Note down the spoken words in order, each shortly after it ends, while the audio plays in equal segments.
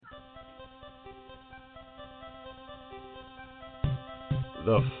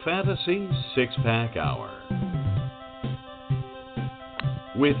The Fantasy Six-Pack Hour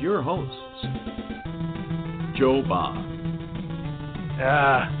with your hosts, Joe Bob.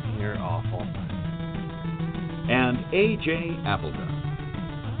 You're awful. And A.J. Appleton.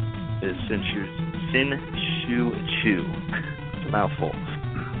 Sin Shu Chu. It's a mouthful.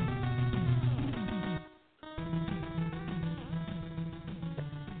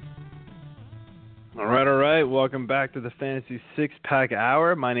 All right. Welcome back to the Fantasy Six-Pack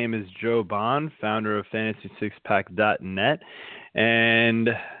Hour. My name is Joe Bond, founder of FantasySixPack.net, and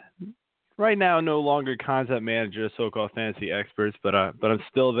right now no longer content manager, so-called fantasy experts, but I'm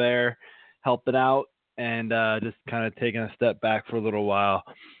still there helping out and just kind of taking a step back for a little while.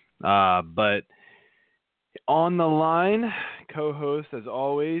 But on the line, co-host as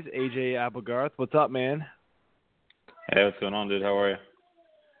always, AJ Applegarth. What's up, man? Hey, what's going on, dude? How are you?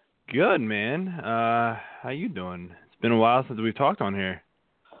 Good, man. How you doing? It's been a while since we've talked on here.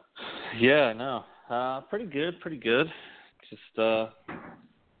 Yeah, I know. Pretty good. Just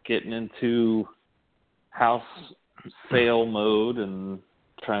getting into house sale mode and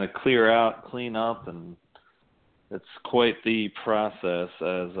trying to clean up, and it's quite the process,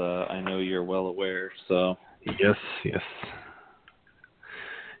 as I know you're well aware. So yes,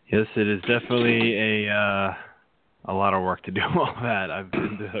 it is definitely a lot of work to do all that. I've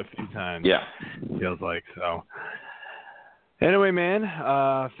been to a few times. Yeah, feels like so. Anyway, man,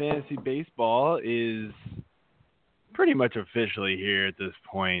 fantasy baseball is pretty much officially here at this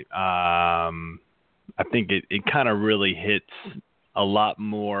point. I think it kind of really hits a lot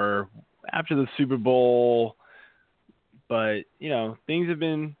more after the Super Bowl, but you know things have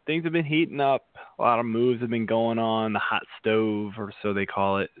been heating up. A lot of moves have been going on, the hot stove, or so they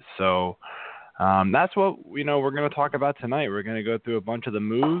call it. So that's what we're going to talk about tonight. We're going to go through a bunch of the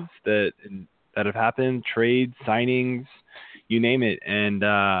moves that have happened, trades, signings, you name it. And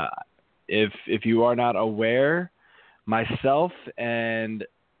if you are not aware, myself and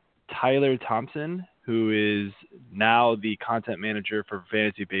Tyler Thompson, who is now the content manager for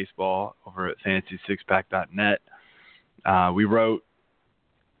fantasy baseball over at FantasySixPack.net, we wrote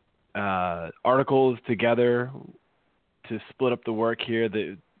articles together to split up the work here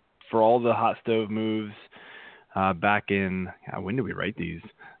for all the hot stove moves back in, when did we write these?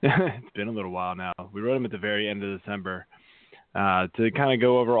 It's been a little while now. We wrote them at the very end of December to kind of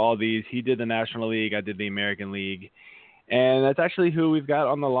go over all these. He did the National League, I did the American League, and that's actually who we've got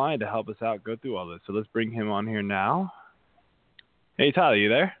on the line to help us out go through all this. So let's bring him on here now. Hey, Tyler, you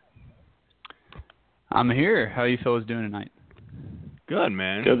there? I'm here. How are you fellas doing tonight? Good,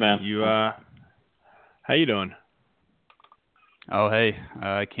 man. Good, man. How you doing? Oh, hey,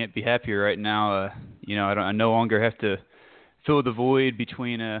 I can't be happier right now. I no longer have to fill the void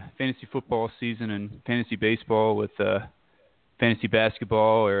between fantasy football season and fantasy baseball with fantasy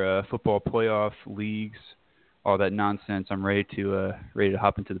basketball or football playoff leagues, all that nonsense. I'm ready to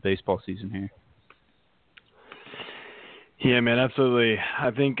hop into the baseball season here. Yeah, man, absolutely.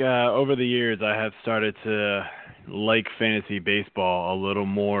 I think over the years I have started to like fantasy baseball a little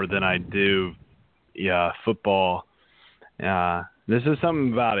more than I do football. There's just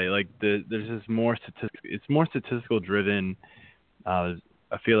something about it. Like there's just more it's more statistical driven. I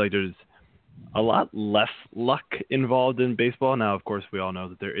feel like there's a lot less luck involved in baseball. Now, of course, we all know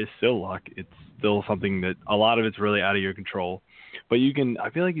that there is still luck. It's still something that a lot of it's really out of your control. But I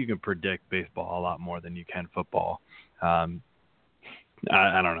feel like you can predict baseball a lot more than you can football. I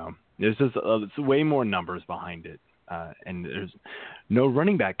don't know. There's just it's way more numbers behind it. And there's no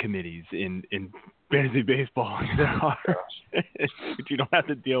running back committees in fantasy baseball. There are, which you don't have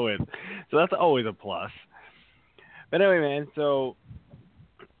to deal with. So that's always a plus. But anyway, man, so,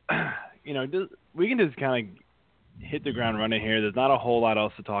 we can just kind of hit the ground running here. There's not a whole lot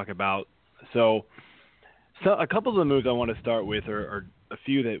else to talk about. So a couple of the moves I want to start with are a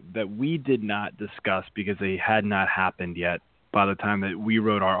few that we did not discuss because they had not happened yet by the time that we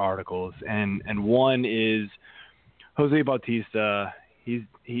wrote our articles. And one is Jose Bautista.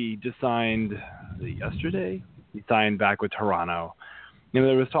 He just signed yesterday. He signed back with Toronto.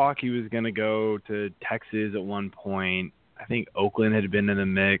 There was talk he was going to go to Texas at one point. I think Oakland had been in the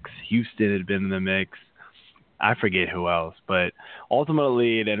mix. Houston had been in the mix. I forget who else, but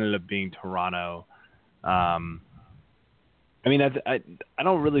ultimately it ended up being Toronto. I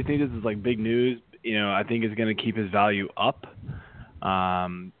don't really think this is like big news. I think it's going to keep his value up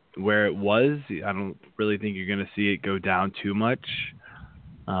where it was. I don't really think you're going to see it go down too much.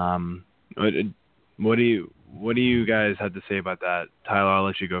 What do you guys have to say about that? Tyler, I'll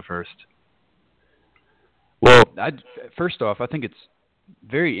let you go first. Well, first off, I think it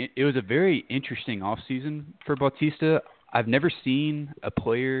was a very interesting offseason for Bautista. I've never seen a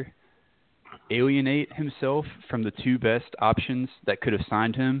player alienate himself from the two best options that could have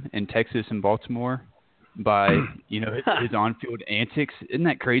signed him in Texas and Baltimore by, his on-field antics. Isn't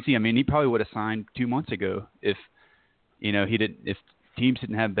that crazy? I mean, he probably would have signed 2 months ago if teams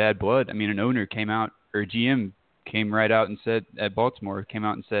didn't have bad blood. I mean, an owner came out, or a GM came right out and said, at Baltimore, came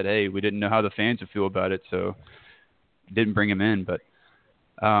out and said, hey, we didn't know how the fans would feel about it, so didn't bring him in. But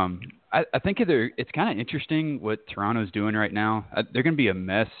I think it's kind of interesting what Toronto's doing right now. They're going to be a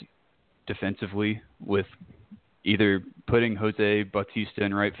mess defensively with either putting Jose Bautista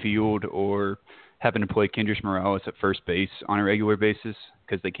in right field or having to play Kendrys Morales at first base on a regular basis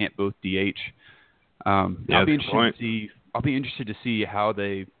because they can't both DH. I'll be interested to see how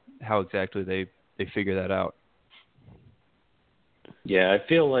exactly they figure that out. Yeah, I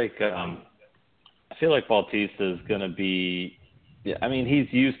feel like Bautista is going to be. Yeah, I mean, he's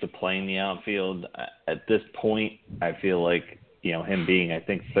used to playing the outfield. At this point, I feel like him being, I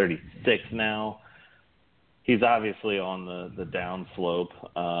think, 36 now, he's obviously on the down slope,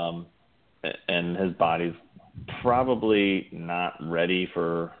 and his body's probably not ready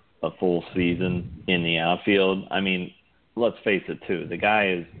for a full season in the outfield. I mean, let's face it, too. The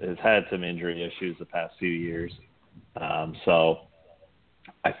guy has had some injury issues the past few years. So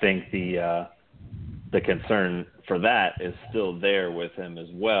I think the concern for that is still there with him as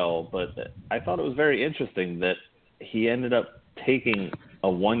well. But I thought it was very interesting that he ended up taking a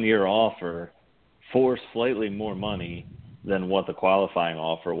 1-year offer for slightly more money than what the qualifying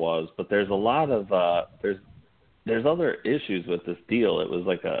offer was. But there's a lot of there's other issues with this deal. It was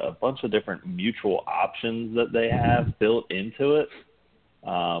like a bunch of different mutual options that they have built into it.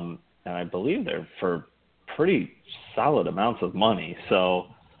 And I believe they're for pretty solid amounts of money. So,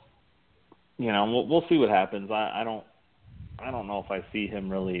 we'll see what happens. I don't know if I see him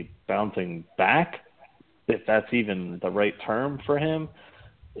really bouncing back, if that's even the right term for him.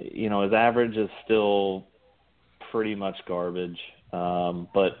 His average is still pretty much garbage,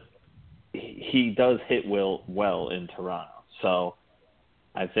 but he does hit well in Toronto. So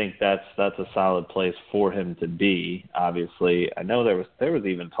I think that's a solid place for him to be. Obviously, I know there was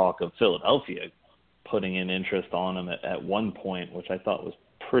even talk of Philadelphia putting in interest on him at one point, which I thought was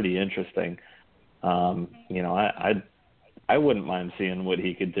pretty interesting. I wouldn't mind seeing what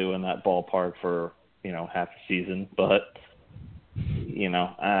he could do in that ballpark for half a season, but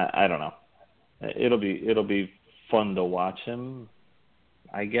I don't know. It'll be fun to watch him,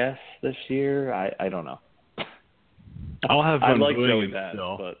 I guess, this year. I don't know. I'll have fun. I like Joey Bats,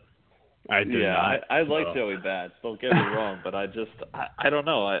 but I do. Yeah, I like Joey Bats. Don't get me wrong, but I don't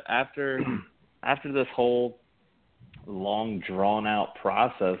know. After this whole long drawn out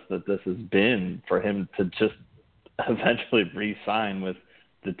process that this has been for him to just eventually re-sign with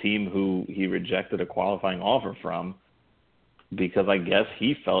the team who he rejected a qualifying offer from, because I guess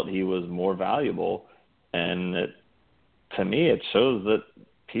he felt he was more valuable, and to me it shows that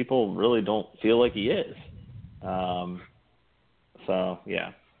people really don't feel like he is. So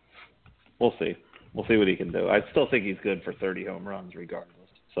yeah, we'll see what he can do. I still think he's good for 30 home runs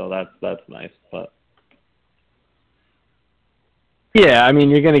regardless, so that's nice. But yeah, I mean,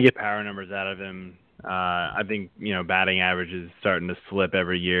 you're going to get power numbers out of him. I think, batting average is starting to slip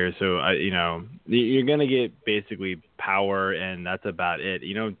every year. So, you're going to get basically power, and that's about it.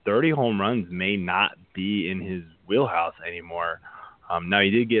 30 home runs may not be in his wheelhouse anymore. Now, he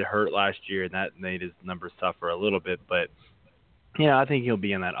did get hurt last year, and that made his numbers suffer a little bit. But, I think he'll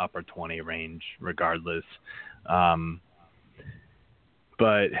be in that upper 20 range regardless.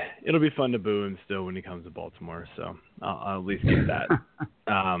 But it'll be fun to boo him still when he comes to Baltimore, so I'll at least get that.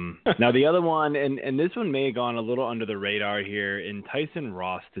 Now the other one, and this one may have gone a little under the radar here, in Tyson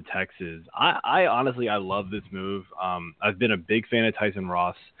Ross to Texas. I honestly love this move. I've been a big fan of Tyson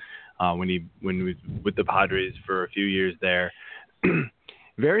Ross when he was with the Padres for a few years there.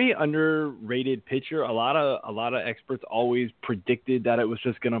 Very underrated pitcher. A lot of experts always predicted that it was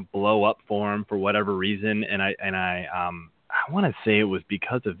just going to blow up for him for whatever reason, and I want to say it was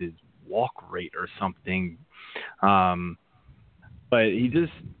because of his walk rate or something. But he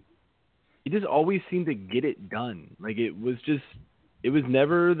just always seemed to get it done. Like it was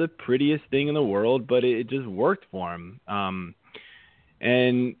never the prettiest thing in the world, but it just worked for him.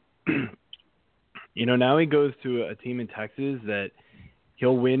 And now he goes to a team in Texas that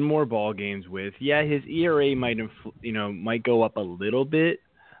he'll win more ball games with. Yeah, his ERA might go up a little bit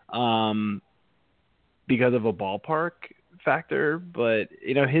because of a ballpark factor, but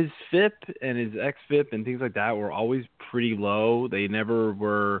his FIP and his xFIP and things like that were always pretty low. They never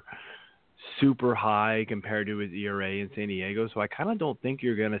were super high compared to his ERA in San Diego. So I kind of don't think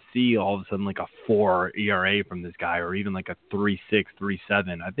you're going to see all of a sudden like a 4 ERA from this guy or even like a 3.6,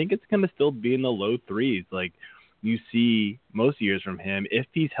 3.7. I think it's going to still be in the low threes like you see most years from him if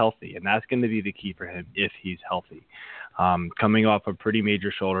he's healthy. And that's going to be the key for him if he's healthy. Coming off a pretty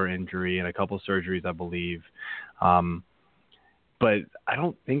major shoulder injury and a couple surgeries, I believe. But I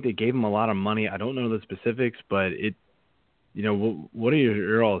don't think they gave him a lot of money. I don't know the specifics, but it, you know, what are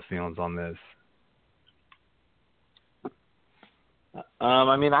your all feelings on this?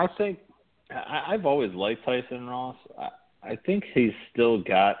 I mean, I think I've always liked Tyson Ross. I think he's still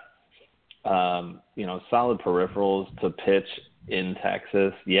got, you know, solid peripherals to pitch in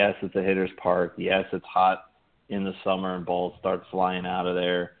Texas. Yes, it's a hitter's park. Yes, it's hot in the summer and balls start flying out of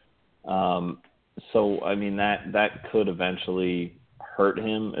there. So, I mean, that could eventually hurt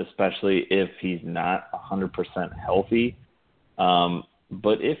him, especially if he's not 100% healthy.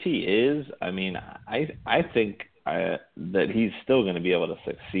 But if he is, I mean, I think that he's still going to be able to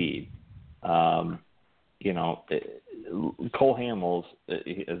succeed. You know, Cole Hamels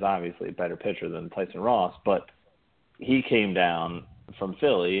is obviously a better pitcher than Tyson Ross, but he came down from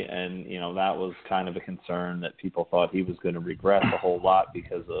Philly, and, you know, that was kind of a concern that people thought he was going to regress a whole lot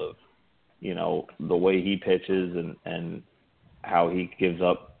because of, you know, the way he pitches and how he gives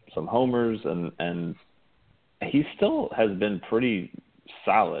up some homers, and he still has been pretty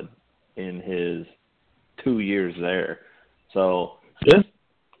solid in his 2 years there. So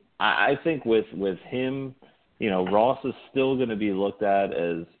I think with him, you know, Ross is still going to be looked at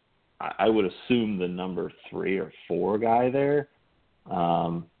as, I would assume, the number 3 or 4 guy there,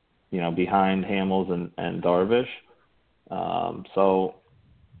 you know, behind Hamels and Darvish. So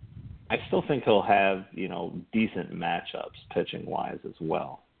I still think he'll have, you know, decent matchups pitching-wise as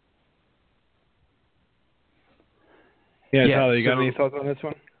well. Yeah, Tyler, you got any thoughts on this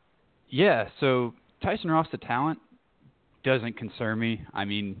one? Yeah, so Tyson Ross, the talent, doesn't concern me. I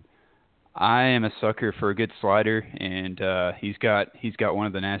mean, I am a sucker for a good slider, and he's got one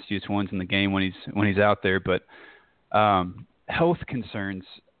of the nastiest ones in the game when he's out there. But health concerns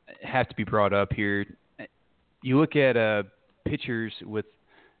have to be brought up here. You look at pitchers with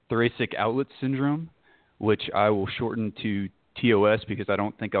thoracic outlet syndrome, which I will shorten to TOS because I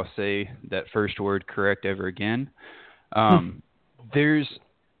don't think I'll say that first word correct ever again. There's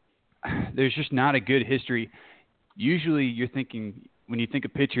just not a good history. Usually you're thinking, when you think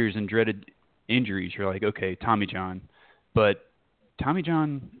of pitchers and dreaded injuries, you're like, okay, Tommy John. But Tommy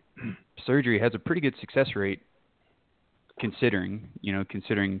John surgery has a pretty good success rate considering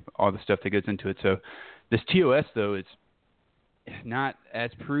all the stuff that goes into it. So this TOS, though, it's not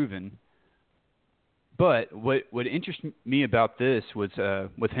as proven. But what interests me about this was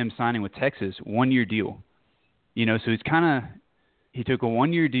with him signing with Texas, 1-year deal. You know, so he took a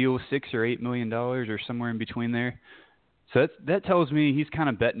 1-year deal, $6 or $8 million or somewhere in between there. So that tells me he's kind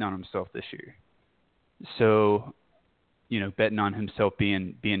of betting on himself this year. So, you know, betting on himself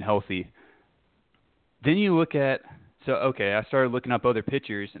being healthy. Then you look at, I started looking up other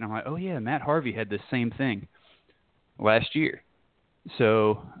pitchers, and I'm like, oh yeah, Matt Harvey had the same thing last year.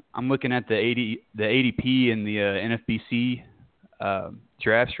 So I'm looking at the ADP and the NFBC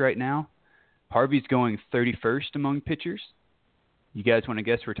drafts right now. Harvey's going 31st among pitchers. You guys want to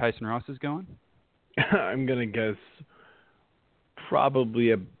guess where Tyson Ross is going? I'm going to guess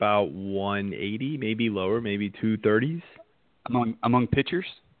probably about 180, maybe lower, maybe 230s. Among pitchers?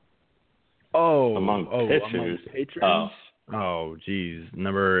 Among pitchers? Oh, geez.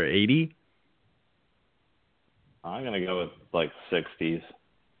 Number 80? I'm going to go with like 60s.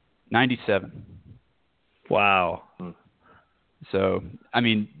 97. Wow. So, I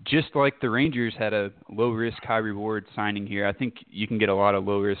mean, just like the Rangers had a low-risk, high-reward signing here, I think you can get a lot of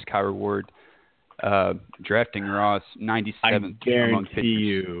low-risk, high-reward drafting Ross, 97th among pitchers. I guarantee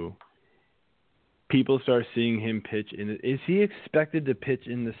you, people start seeing him pitch. Is he expected to pitch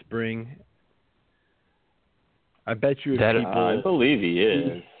in the spring? I bet you I believe he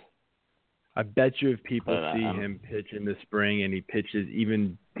is. I bet you if people see him pitch in the spring and he pitches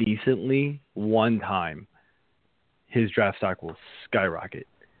even decently one time, his draft stock will skyrocket.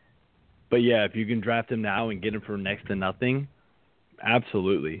 But yeah, if you can draft him now and get him for next to nothing,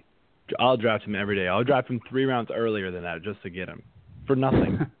 absolutely. I'll draft him every day. I'll draft him 3 rounds earlier than that just to get him for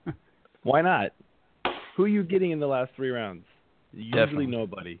nothing. Why not? Who are you getting in the last 3 rounds? Usually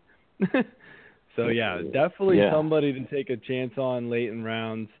nobody. So yeah, definitely somebody to take a chance on late in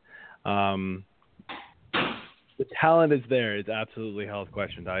rounds. The talent is there. It's absolutely health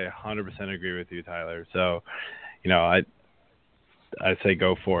questions. I 100% agree with you, Tyler. So, you know, I say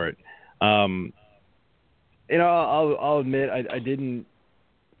go for it. You know, I'll admit I didn't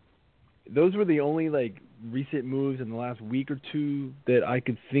those were the only recent moves in the last week or two that I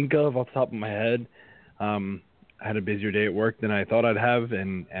could think of off the top of my head. I had a busier day at work than I thought I'd have,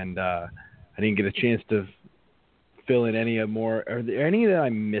 and I didn't get a chance to fill in any more. Are there any that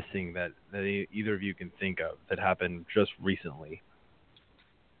I'm missing that either of you can think of that happened just recently?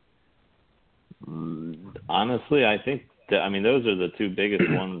 Honestly, I think those are the two biggest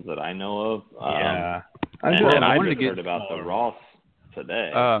ones that I know of. Yeah. I wanted to heard about the Ross today.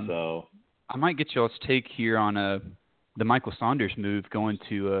 So I might get y'all's take here on the Michael Saunders move going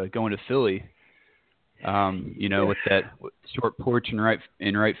to Philly. With that short porch in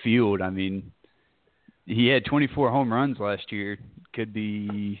right field. I mean, he had 24 home runs last year. Could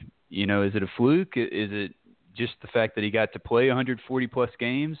be, is it a fluke? Is it just the fact that he got to play 140 plus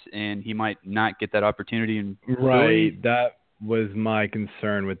games and he might not get that opportunity in Philly? Right. That was my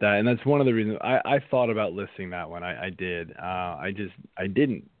concern with that, and that's one of the reasons I thought about listing that one. I did. I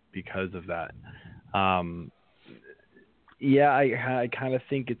didn't because of that. Yeah, I kind of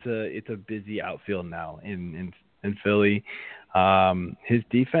think it's a busy outfield now in Philly. His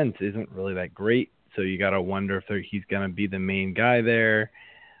defense isn't really that great, so you got to wonder if he's going to be the main guy there.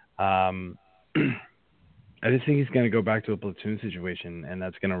 I just think he's going to go back to a platoon situation, and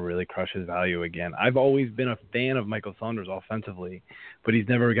that's going to really crush his value again. I've always been a fan of Michael Saunders offensively, but he's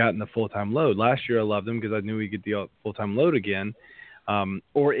never gotten the full-time load. Last year I loved him because I knew he'd get the full-time load again,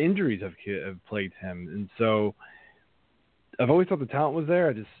 or injuries have plagued him. And so I've always thought the talent was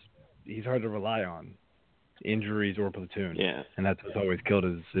there. He's hard to rely on, injuries or platoon. Yeah. And that's what's always killed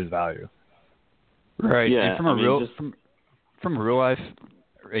his value. Right. Yeah. And from a real life,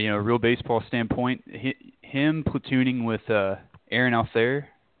 real baseball standpoint, him platooning with Aaron Altherr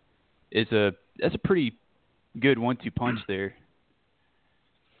that's a pretty good 1-2 punch there.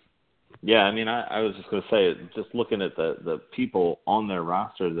 Yeah, I was just going to say, just looking at the people on their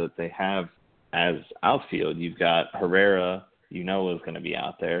roster that they have as outfield, you've got Herrera, is going to be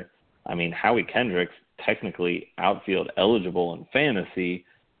out there. Howie Kendrick's technically outfield eligible in fantasy.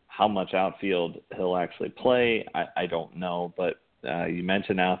 How much outfield he'll actually play, I don't know. But you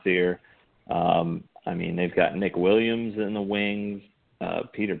mentioned Altherr. They've got Nick Williams in the wings.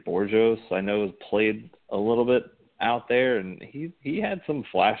 Peter Borjos, I know, has played a little bit out there, and he had some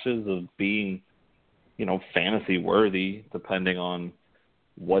flashes of being, fantasy worthy, depending on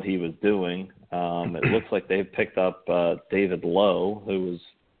what he was doing. It looks like they've picked up David Lowe, who was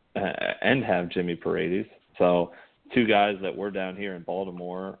and have Jimmy Paredes. So two guys that were down here in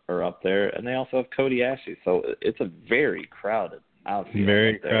Baltimore are up there, and they also have Cody Ashley. So it's a very crowded outfield.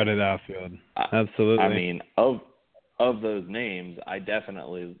 Very crowded outfield. Absolutely. Of those names, I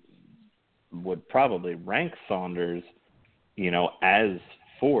definitely would probably rank Saunders, as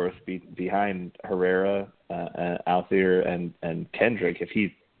fourth behind Herrera, Altherr, and Kendrick if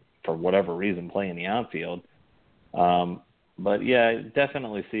he's, for whatever reason, playing the outfield. But, yeah, I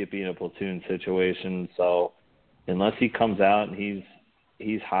definitely see it being a platoon situation. So unless he comes out and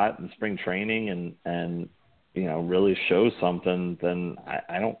he's hot in spring training and really shows something, then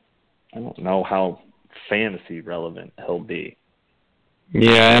I don't know how fantasy relevant he'll be.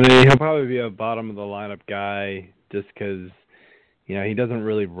 Yeah, and he'll probably be a bottom of the lineup guy just because he doesn't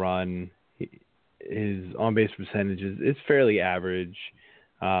really run. His on base percentage is fairly average,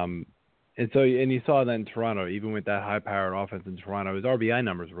 and you saw that in Toronto. Even with that high powered offense in Toronto, his RBI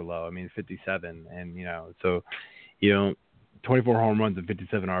numbers were low. 57, and 24 home runs and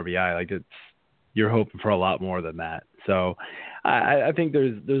 57 RBI. You're hoping for a lot more than that. So I think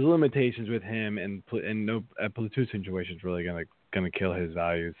there's limitations with him, and no platoon situation is really gonna kill his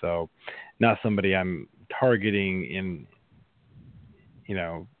value. So not somebody I'm targeting in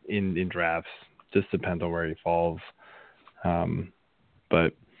drafts. Just depends on where he falls.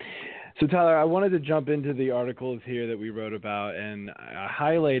 But so Tyler, I wanted to jump into the articles here that we wrote about, and I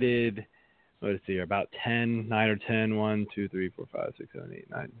highlighted. Let's see, about 9 or 10, 1, 2, 3, 4, 5, 6, 7, 8,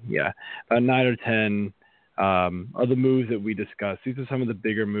 9. Yeah, about 9 or 10 are the moves that we discussed. These are some of the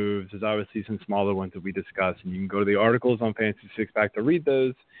bigger moves. There's obviously some smaller ones that we discussed, and you can go to the articles on Fantasy Six Pack to read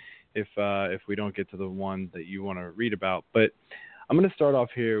those if we don't get to the one that you want to read about. But I'm going to start off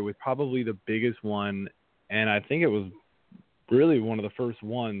here with probably the biggest one, and I think it was really one of the first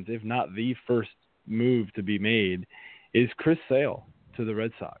ones, if not the first move to be made, is Chris Sale to the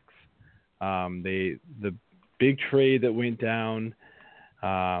Red Sox. The big trade that went down,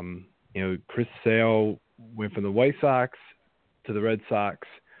 Chris Sale went from the White Sox to the Red Sox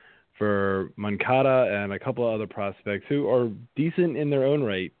for Moncada and a couple of other prospects who are decent in their own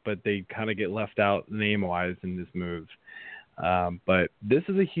right, but they kind of get left out name-wise in this move. But this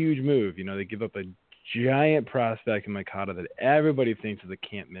is a huge move. They give up a giant prospect in Mikata that everybody thinks is a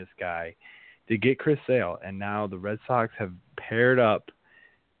can't-miss guy to get Chris Sale. And now the Red Sox have paired up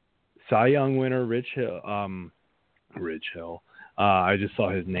Cy Young winner Rich Hill. I just saw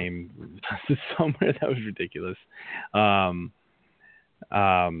his name somewhere. That was ridiculous. Mad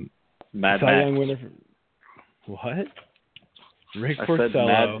Cy Max. Young winner. What? Rick I Porcello. said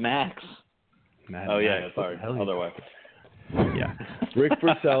Mad Max. Mad Oh, yeah, Max. sorry. Other way. Yeah. Rick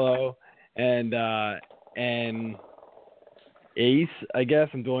Porcello and ace, I guess,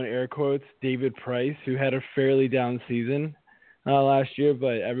 I'm doing air quotes, David Price, who had a fairly down season last year,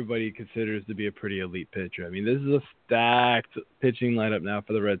 but everybody considers to be a pretty elite pitcher. I mean, this is a stacked pitching lineup now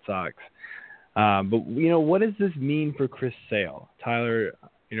for the Red Sox. But, what does this mean for Chris Sale? Tyler,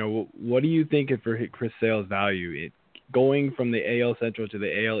 what do you think for Chris Sale's value? Going from the AL Central to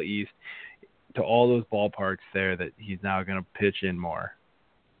the AL East to all those ballparks there that he's now going to pitch in more.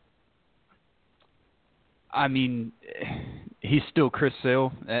 I mean, he's still Chris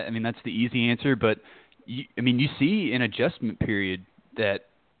Sale. I mean, that's the easy answer. But, you see an adjustment period that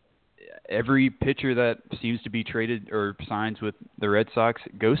every pitcher that seems to be traded or signs with the Red Sox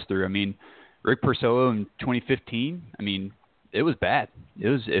goes through. I mean, Rick Porcello in 2015, it was bad. It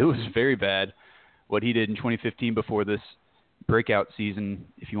was very bad what he did in 2015 before this breakout season,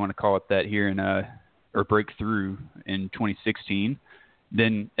 if you want to call it that, here or breakthrough in 2016.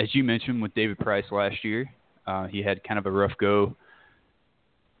 Then, as you mentioned, with David Price last year, he had kind of a rough go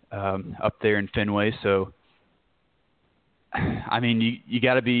up there in Fenway. So, you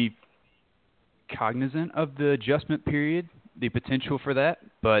got to be cognizant of the adjustment period, the potential for that.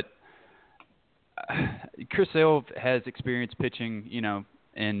 But Chris Sale has experience pitching,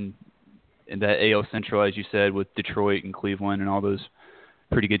 in that AL Central, as you said, with Detroit and Cleveland and all those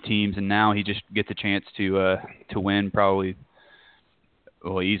pretty good teams. And now he just gets a chance to win probably,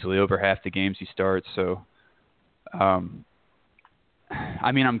 easily over half the games he starts. So, I'm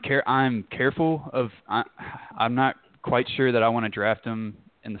careful of. I'm not quite sure that I want to draft him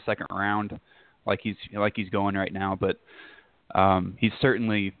in the second round, like he's going right now. But he's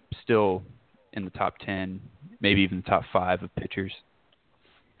certainly still in the top 10, maybe even the top 5 of pitchers.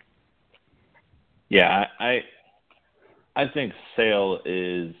 Yeah, I think Sale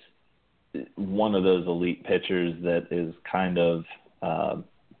is one of those elite pitchers that is kind of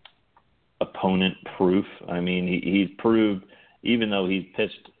opponent proof. He's proved, even though he's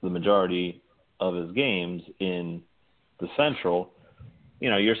pitched the majority of his games in the Central,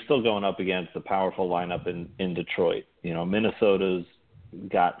 you're still going up against a powerful lineup in Detroit. Minnesota's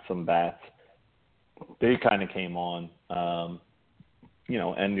got some bats. They kind of came on,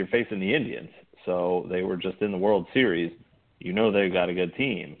 and you're facing the Indians. So they were just in the World Series. They've got a good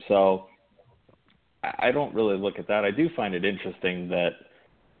team. So I don't really look at that. I do find it interesting that,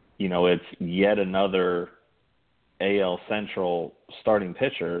 it's yet another AL Central starting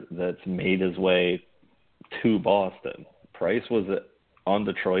pitcher that's made his way to Boston. Price was on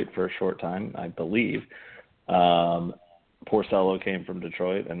Detroit for a short time, I believe. Porcello came from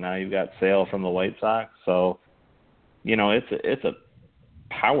Detroit, and now you've got Sale from the White Sox. So, it's a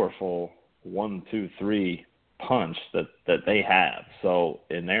powerful 1-2-3 punch that they have. So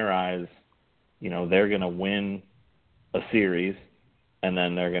in their eyes, they're going to win a series, and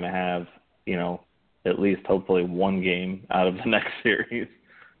then they're going to have, at least hopefully one game out of the next series,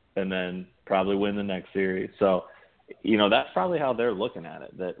 and then probably win the next series. So, that's probably how they're looking at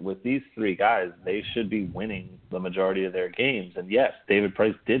it, that with these 3 guys, they should be winning the majority of their games. And yes, David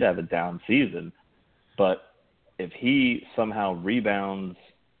Price did have a down season, but if he somehow rebounds,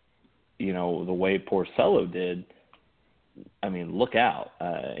 the way Porcello did, look out.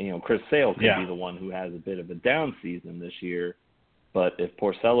 Chris Sale could be the one who has a bit of a down season this year, but if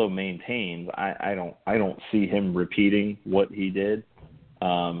Porcello maintains, I don't see him repeating what he did.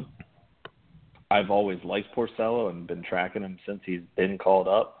 I've always liked Porcello and been tracking him since he's been called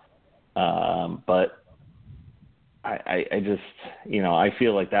up. But I just, I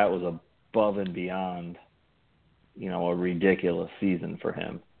feel like that was above and beyond, a ridiculous season for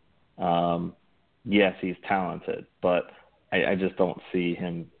him. Yes, he's talented, but I just don't see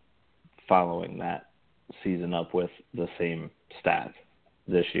him following that season up with the same stats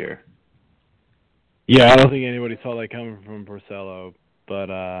this year. Yeah, I don't think anybody saw that coming from Porcello,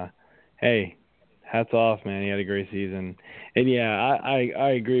 but hey, hats off, man. He had a great season. And yeah,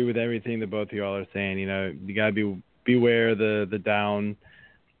 I agree with everything that both of y'all are saying. You gotta beware the down,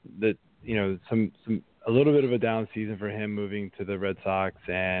 that some a little bit of a down season for him moving to the Red Sox.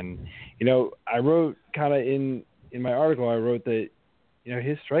 And I wrote kind of in my article, I wrote that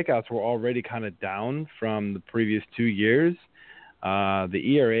his strikeouts were already kind of down from the previous 2 years. The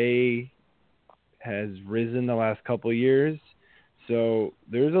ERA has risen the last couple of years. So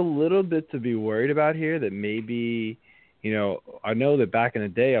there's a little bit to be worried about here that maybe, I know that back in the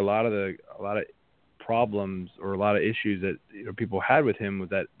day, a lot of problems or a lot of issues that people had with him was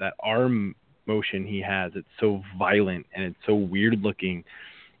that arm motion he has. It's so violent and it's so weird looking.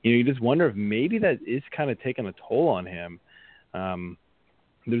 You just wonder if maybe that is kind of taking a toll on him.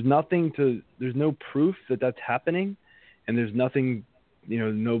 There's no proof that that's happening, and there's nothing,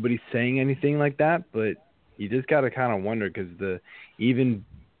 nobody's saying anything like that, but you just got to kind of wonder because even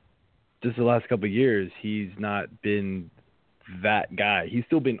just the last couple of years, he's not been that guy. He's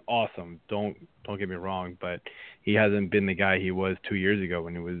still been awesome. Don't get me wrong, but he hasn't been the guy he was 2 years ago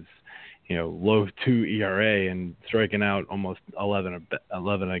when he was, low 2 ERA and striking out almost 11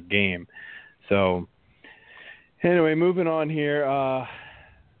 a game. So anyway, moving on here.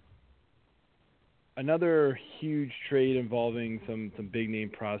 Another huge trade involving some big name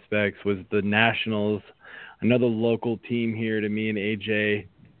prospects was the Nationals, another local team here to me and AJ,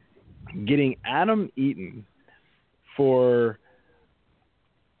 getting Adam Eaton for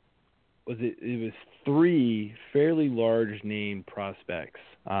it was 3 fairly large name prospects.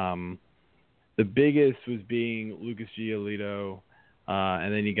 The biggest was being Lucas Giolito,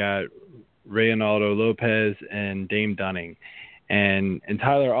 and then you got Reynaldo Lopez and Dame Dunning. And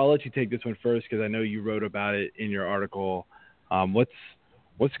Tyler, I'll let you take this one first because I know you wrote about it in your article. What's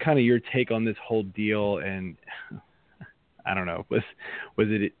kind of your take on this whole deal? And I don't know, was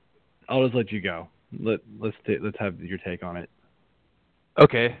it? I'll just let you go. Let's have your take on it.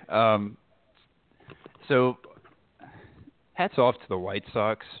 Okay. So hats off to the White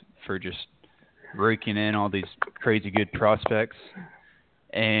Sox for just breaking in all these crazy good prospects.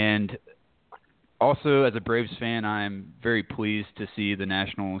 And also, as a Braves fan, I'm very pleased to see the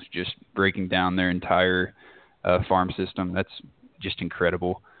Nationals just breaking down their entire farm system. That's just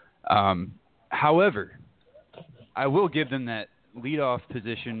incredible. However, I will give them that leadoff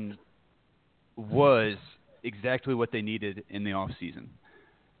position was exactly what they needed in the offseason.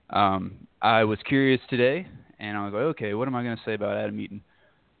 I was curious today, and I was like, okay, what am I going to say about Adam Eaton?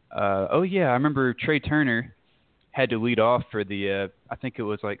 I remember Trey Turner had to lead off for the, I think it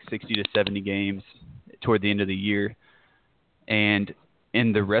was like 60 to 70 games toward the end of the year. And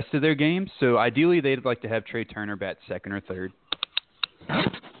in the rest of their games, so ideally they'd like to have Trey Turner bat second or third.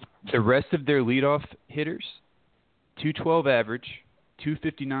 The rest of their leadoff hitters, 212 average,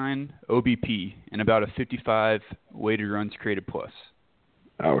 259 OBP, and about a 55 weighted runs created plus.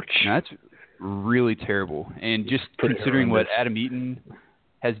 Ouch. Now, that's really terrible. And just Pretty considering horrendous. what Adam Eaton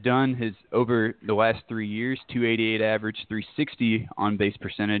has done over the last 3 years, 288 average, 360 on base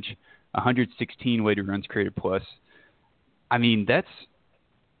percentage, 116 weighted runs created plus. I mean, that's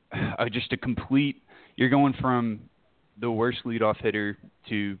just a complete – you're going from the worst leadoff hitter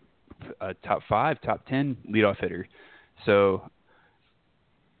to a top 5, top 10 leadoff hitter. So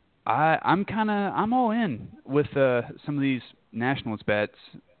I'm all in with some of these Nationals bats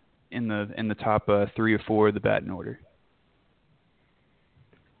in the top 3 or 4 of the batting order.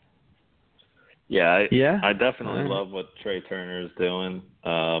 Yeah, I definitely love what Trey Turner is doing.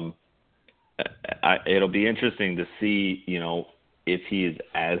 It'll be interesting to see, if he is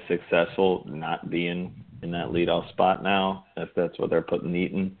as successful not being in that leadoff spot now, if that's what they're putting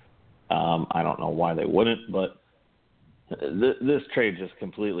Eaton. I don't know why they wouldn't, but this trade just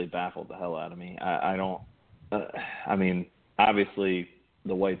completely baffled the hell out of me. Obviously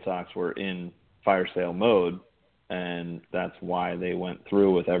the White Sox were in fire sale mode, and that's why they went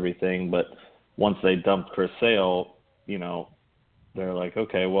through with everything. But once they dumped Chris Sale, they're like,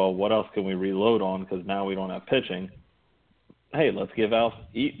 okay, well, what else can we reload on? Because now we don't have pitching. Hey, let's give Alf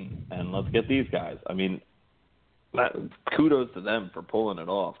Eaton and let's get these guys. I mean, kudos to them for pulling it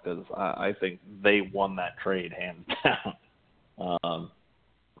off because I think they won that trade hands down.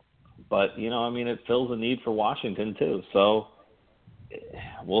 But, it fills a need for Washington too. So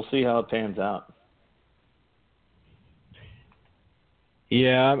we'll see how it pans out.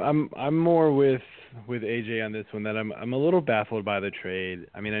 Yeah, I'm more with AJ on this one. That I'm a little baffled by the trade.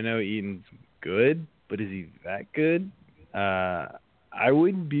 I mean, I know Eaton's good, but is he that good? I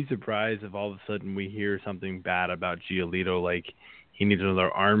wouldn't be surprised if all of a sudden we hear something bad about Giolito, like he needs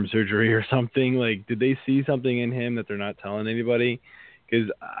another arm surgery or something. Like, did they see something in him that they're not telling anybody? Because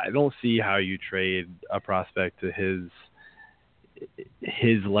I don't see how you trade a prospect to his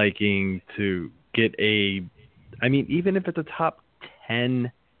liking to get even if it's a top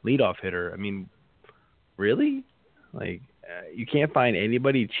 10 leadoff hitter. I mean, really? Like, you can't find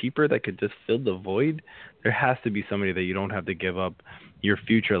anybody cheaper that could just fill the void? There has to be somebody that you don't have to give up your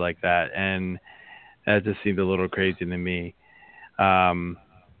future like that, and that just seemed a little crazy to me.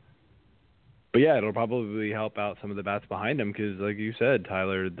 But yeah, it'll probably help out some of the bats behind him because, like you said,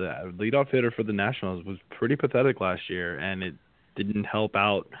 Tyler, the leadoff hitter for the Nationals was pretty pathetic last year, and it didn't help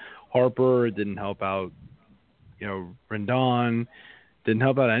out Harper. It didn't help out, Rendon. Didn't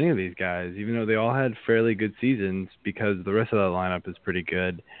help out any of these guys, even though they all had fairly good seasons because the rest of that lineup is pretty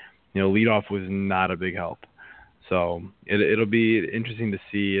good. Leadoff was not a big help. So it'll be interesting to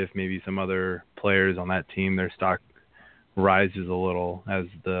see if maybe some other players on that team, their stock rises a little as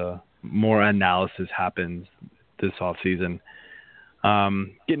the more analysis happens this offseason.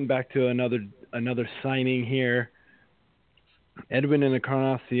 Getting back to another signing here. Edwin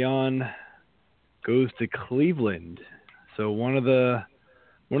Encarnacion goes to Cleveland. So one of the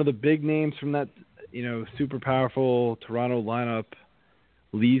big names from that super powerful Toronto lineup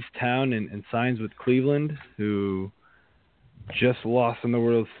leaves town and signs with Cleveland, who just lost in the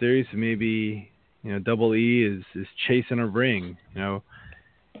World Series. So maybe Double E is chasing a ring.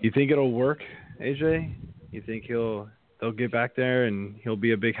 You think it'll work, AJ? You think they'll get back there and he'll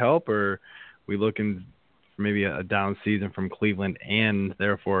be a big help, or are we looking for maybe a down season from Cleveland and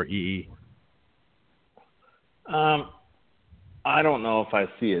therefore EE? I don't know if I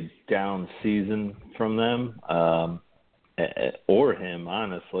see a down season from them or him,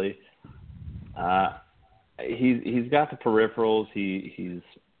 honestly. He's got the peripherals. He's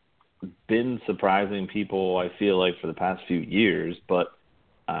been surprising people, I feel like, for the past few years, but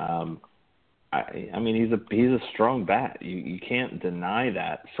I mean, he's a strong bat. You can't deny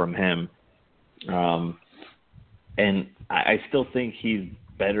that from him. And I still think he's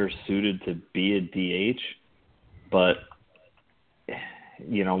better suited to be a DH, but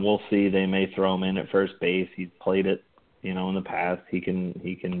we'll see. They may throw him in at first base. He's played it, in the past. He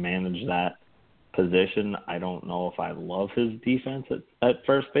can manage that position. I don't know if I love his defense at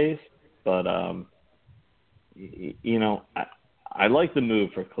first base, but I like the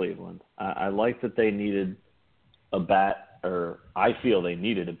move for Cleveland. I like that they needed a bat, or I feel they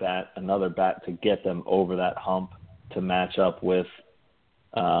needed another bat to get them over that hump to match up with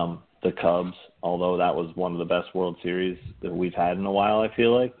the Cubs, although that was one of the best World Series that we've had in a while, I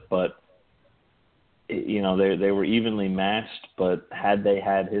feel like. But, they were evenly matched, but had they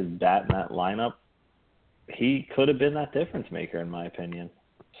had his bat in that lineup, he could have been that difference maker, in my opinion.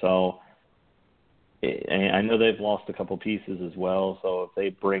 So I know they've lost a couple pieces as well, so if they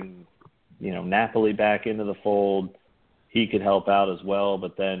bring, Napoli back into the fold, he could help out as well.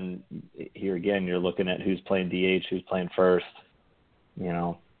 But then here again, you're looking at who's playing DH, who's playing first,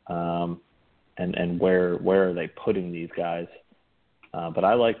 and where are they putting these guys? But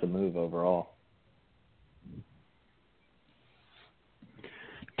I like the move overall.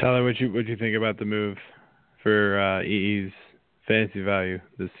 Tyler, what you think about the move for EE's fantasy value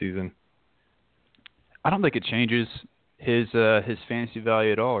this season? I don't think it changes his fantasy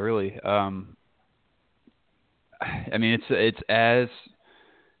value at all, really. I mean, it's as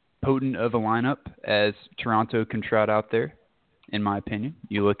potent of a lineup as Toronto can trot out there, in my opinion.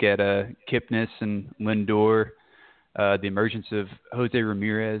 You look at Kipnis and Lindor, the emergence of Jose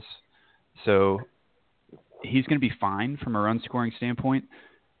Ramirez. So he's going to be fine from a run-scoring standpoint.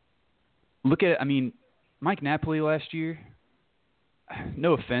 Look at, Mike Napoli last year.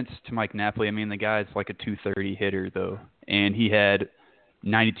 No offense to Mike Napoli. The guy's like a 230 hitter, though, and he had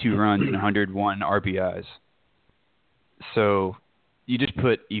 92 runs and 101 RBIs. So you just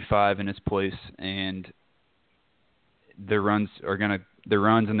put E5 in his place, and the runs and the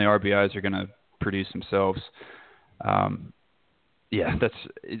RBIs are gonna produce themselves.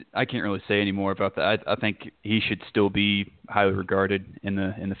 I can't really say any more about that. I think he should still be highly regarded in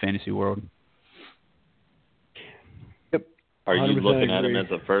the fantasy world. Yep. Are you looking agree. at him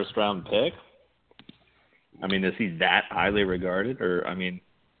as a first-round pick? Is he that highly regarded, or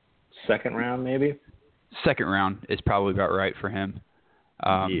second round maybe? Second round is probably about right for him.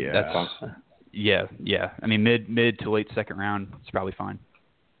 Yeah. Yeah. Mid to late second round is probably fine.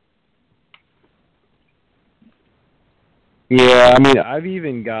 Yeah, I've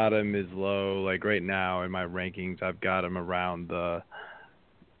even got him as low, like right now in my rankings, I've got him more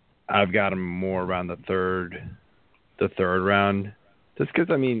around the third round. Just because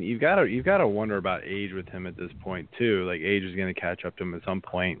you've got to wonder about age with him at this point too. Like age is going to catch up to him at some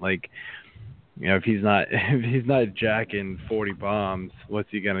point. Like, if he's not jacking 40 bombs, what's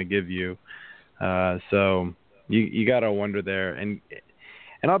he going to give you? So you got to wonder there. And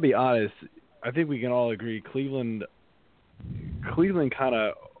I'll be honest, I think we can all agree Cleveland kind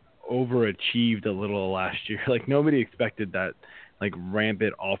of overachieved a little last year. Like nobody expected that like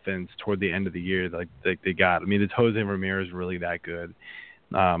rampant offense toward the end of the year like they got. Is Jose Ramirez really that good?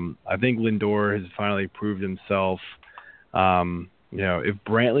 I think Lindor has finally proved himself. if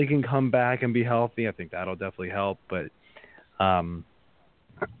Brantley can come back and be healthy, I think that'll definitely help. But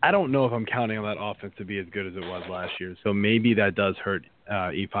I don't know if I'm counting on that offense to be as good as it was last year. So maybe that does hurt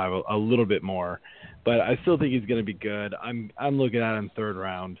E5 a little bit more. But I still think he's going to be good. I'm looking at him third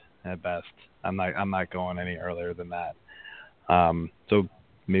round at best. I'm not going any earlier than that. So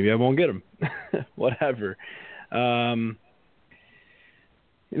maybe I won't get him. Whatever. Those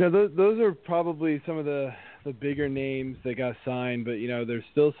are probably some of the bigger names that got signed, but there's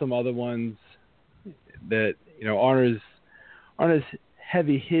still some other ones that aren't as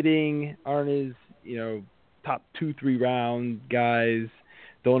heavy hitting, aren't as top 2-3 round guys,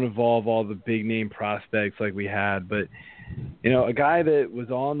 don't involve all the big name prospects like we had. But a guy that was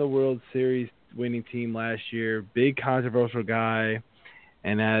on the World Series winning team last year, big controversial guy,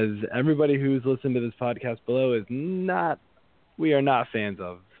 and as everybody who's listened to this podcast below we are not fans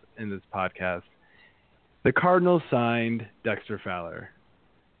of in this podcast, the Cardinals signed Dexter Fowler.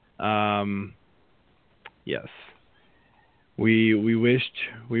 Yes. We wished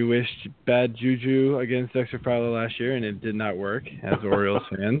bad juju against Dexter Fowler last year, and it did not work as Orioles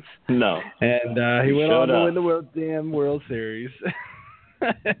fans. No. And he went on to win the World Series,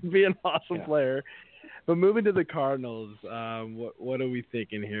 be an awesome player. But moving to the Cardinals, what are we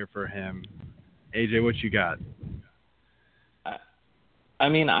thinking here for him? AJ, what you got? I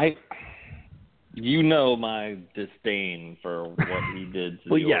mean, my disdain for what he did to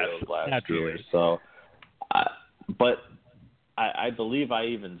the Orioles last year. So, but I believe I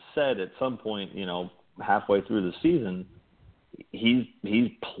even said at some point, halfway through the season, he's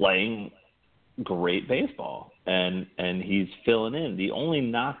playing great baseball and he's filling in. The only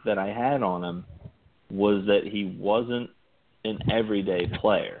knock that I had on him was that he wasn't an everyday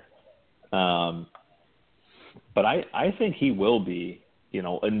player. But I think he will be,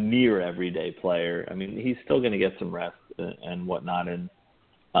 a near everyday player. I mean, he's still going to get some rest and whatnot in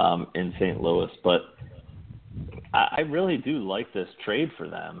St. Louis, but I really do like this trade for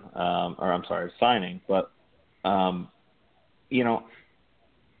them, signing. But he's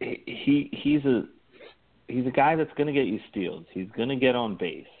a guy that's going to get you steals. He's going to get on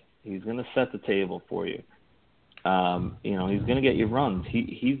base. He's going to set the table for you. He's going to get you runs.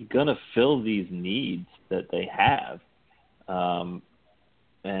 He's going to fill these needs that they have.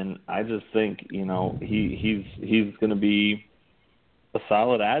 And I just think, he's going to be a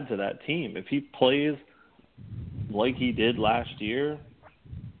solid add to that team. If he plays like he did last year,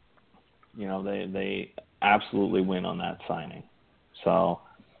 they absolutely win on that signing. So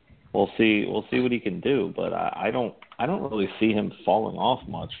we'll see what he can do, but I don't really see him falling off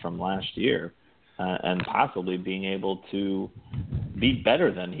much from last year, and possibly being able to be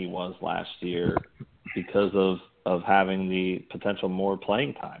better than he was last year because of having the potential more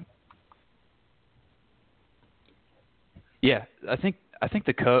playing time. Yeah, I think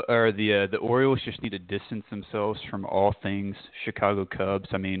the Orioles just need to distance themselves from all things Chicago Cubs.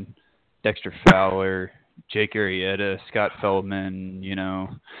 I mean, Dexter Fowler, Jake Arrieta, Scott Feldman,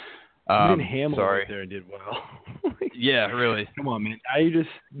 Even Hamill went there and did well. Yeah, really. Come on, man.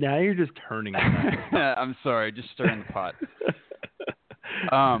 Now you're just turning on that. I'm sorry, just stirring the pot.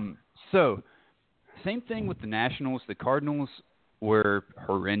 So, same thing with the Nationals. The Cardinals were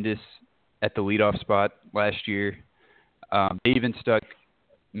horrendous at the leadoff spot last year. They even stuck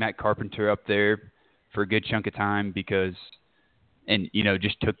Matt Carpenter up there for a good chunk of time just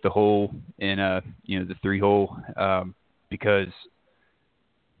took the hole in the 3-hole because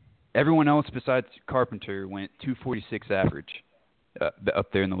everyone else besides Carpenter went 246 average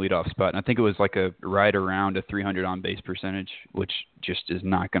up there in the leadoff spot, and I think it was like a right around a 300 on base percentage, which just is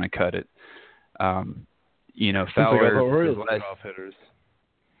not going to cut it. Fowler. Orioles leadoff hitters.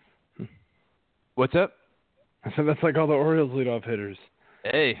 What's up? I said that's like all the Orioles leadoff hitters.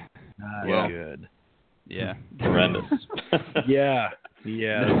 Hey, well, good. Yeah, horrendous. Yeah.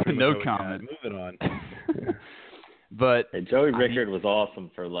 No comment. Moving on. But hey, Joey Rickard was awesome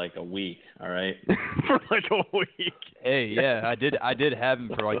for like a week. All right, for like a week. Hey, yeah, I did have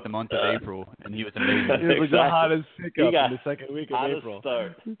him for like the month of April, and he was amazing. It was the hottest pickup in the second week of April.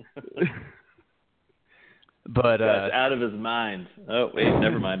 Start. But out of his mind. Oh wait,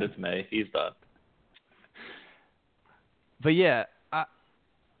 never mind. It's May. He's done. But yeah,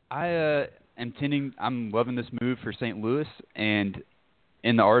 I'm loving this move for St. Louis, and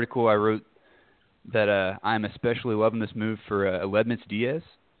in the article I wrote that I'm especially loving this move for Aledmys Diaz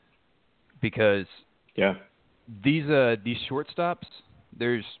because these shortstops,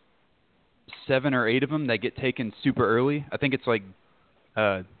 there's 7 or 8 of them that get taken super early. I think it's like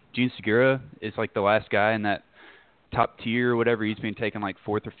Gene Segura is like the last guy in that top tier or whatever. He's being taken like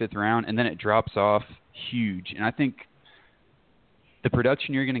 4th or 5th round, and then it drops off huge. And I think the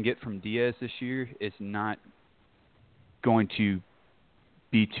production you're going to get from Diaz this year is not going to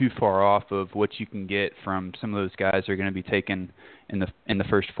be too far off of what you can get from some of those guys that are going to be taken in the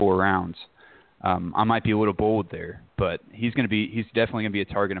first 4 rounds. I might be a little bold there, but he's definitely going to be a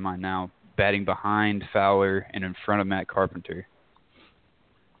target of mine now, batting behind Fowler and in front of Matt Carpenter.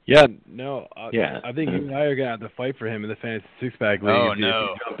 Yeah, no, Yeah. I think you and I are gonna have to fight for him in the fantasy six-pack league. Oh, if no.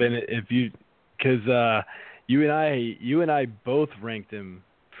 you jump in, because you and I both ranked him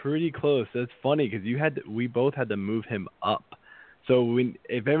pretty close. That's funny because we both had to move him up. So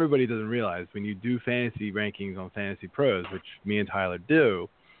if everybody doesn't realize, when you do fantasy rankings on Fantasy Pros, which me and Tyler do,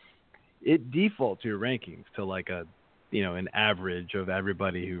 it defaults your rankings to like an average of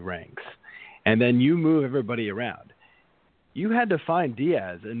everybody who ranks, and then you move everybody around. You had to find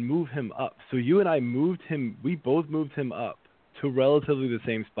Diaz and move him up. So you and I we both moved him up to relatively the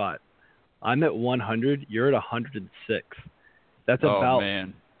same spot. I'm at 100, you're at 106. That's about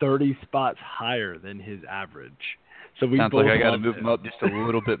 30 spots higher than his average. So we Sounds both like I got to move him up just a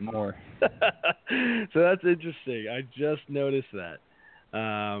little bit more. So that's interesting. I just noticed that.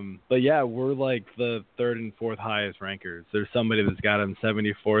 But yeah, we're like the 3rd and 4th highest rankers. There's somebody that's got him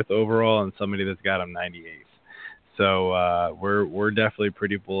 74th overall and somebody that's got him 98th. So we're definitely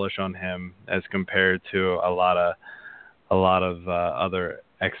pretty bullish on him as compared to a lot of other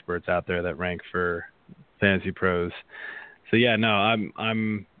experts out there that rank for Fantasy Pros. So yeah, no,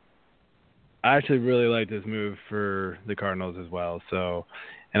 I actually really like this move for the Cardinals as well. So,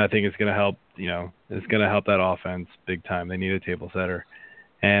 and I think it's going to help. It's going to help that offense big time. They need a table setter,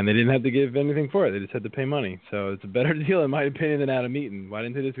 and they didn't have to give anything for it. They just had to pay money. So it's a better deal, in my opinion, than Adam Eaton. Why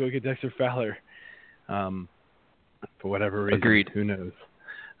didn't they just go get Dexter Fowler? For whatever reason. Agreed. Who knows?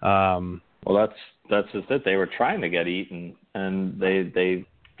 Well, that's just it. They were trying to get Eaton, and they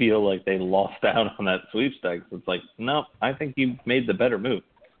feel like they lost out on that sweepstakes. It's like, no, I think you made the better move.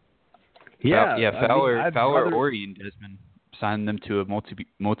 Yeah, Fowler or Ian Desmond signed them to a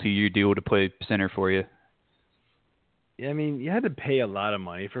multi-year deal to play center for you. Yeah, I mean, you had to pay a lot of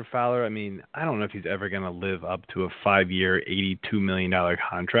money for Fowler. I mean, I don't know if he's ever going to live up to a 5-year, $82 million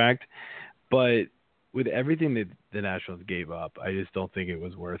contract, but with everything that the Nationals gave up, I just don't think it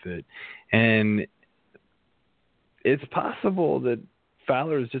was worth it. And it's possible that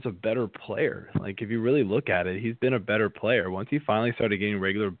Fowler is just a better player. Like, if you really look at it, he's been a better player. Once he finally started getting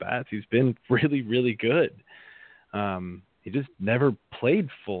regular bats, he's been really, really good. He just never played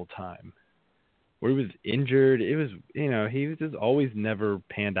full time. Where he was injured, it was, he was just always never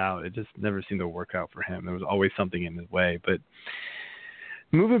panned out. It just never seemed to work out for him. There was always something in his way. But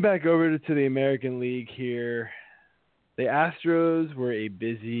moving back over to the American League here, the Astros were a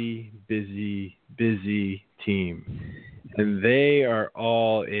busy, busy, busy team. And they are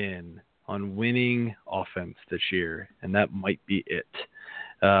all in on winning offense this year, and that might be it.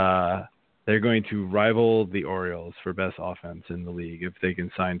 They're going to rival the Orioles for best offense in the league if they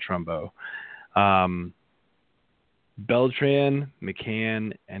can sign Trumbo. Beltran,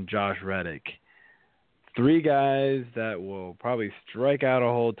 McCann, and Josh Reddick. 3 guys that will probably strike out a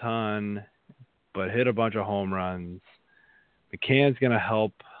whole ton, but hit a bunch of home runs. McCann's going to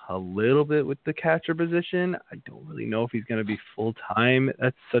help a little bit with the catcher position. I don't really know if he's going to be full-time.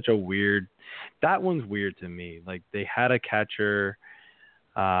 That's such a weird – that one's weird to me. Like, they had a catcher,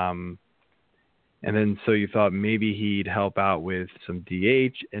 and then so you thought maybe he'd help out with some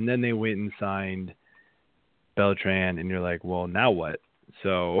DH, and then they went and signed Beltran, and you're like, well, now what?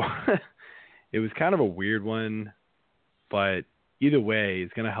 So it was kind of a weird one, but either way,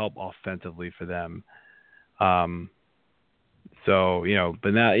 it's going to help offensively for them. So,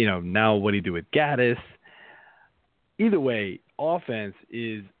 but now, now what do you do with Gaddis? Either way, offense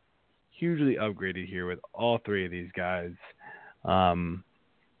is hugely upgraded here with all 3 of these guys.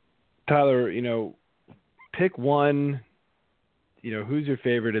 Tyler, pick one. Who's your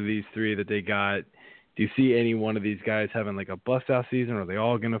favorite of these 3 that they got? Do you see any one of these guys having like a bust out season, or are they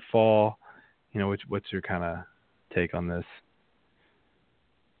all going to fall? What's your kind of take on this?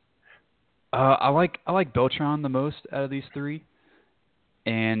 I like Beltran the most out of these 3,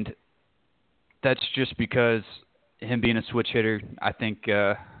 and that's just because him being a switch hitter, I think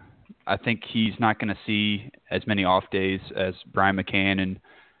he's not going to see as many off days as Brian McCann and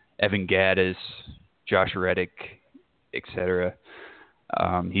Evan Gaddis, Josh Reddick, etc.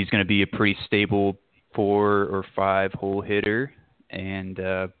 He's going to be a pretty stable 4 or 5 hole hitter, and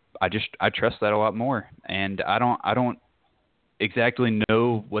I trust that a lot more. And I don't exactly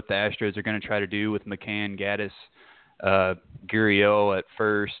know what the Astros are going to try to do with McCann, Gaddis, Gurriel at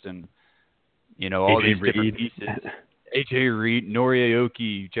first, and all these different pieces. AJ Reed, Nori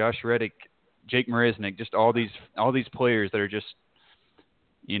Aoki, Josh Reddick, Jake Marisnik, just all these players that are just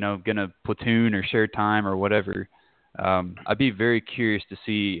going to platoon or share time or whatever. I'd be very curious to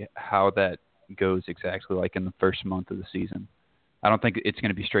see how that goes exactly, like in the first month of the season. I don't think it's going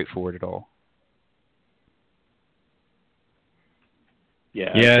to be straightforward at all.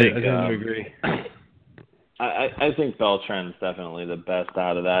 Yeah, I think, tend to agree. I think Beltran's definitely the best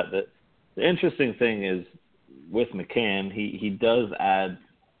out of that. The interesting thing is with McCann, he does add,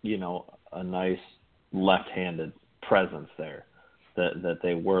 a nice left-handed presence there that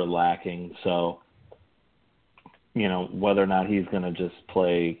they were lacking. So, whether or not he's going to just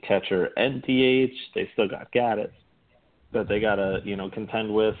play catcher and DH, they still got Gaddis that they got to,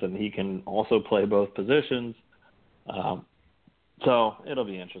 contend with, and he can also play both positions. So it'll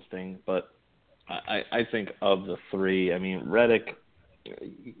be interesting. But I think of the three, Reddick,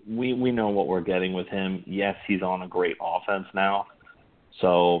 we know what we're getting with him. Yes, he's on a great offense now.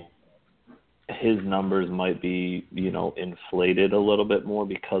 So his numbers might be, inflated a little bit more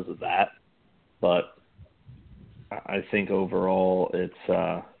because of that. But I think overall it's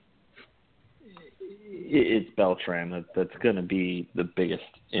Beltran that's going to be the biggest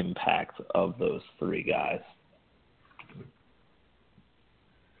impact of those three guys.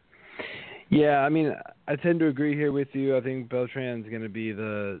 Yeah, I tend to agree here with you. I think Beltran's going to be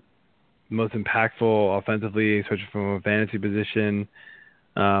the most impactful offensively, especially from a fantasy position.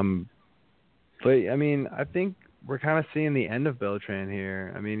 But, I think we're kind of seeing the end of Beltran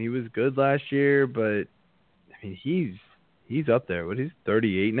here. He was good last year, but, he's up there. What, he's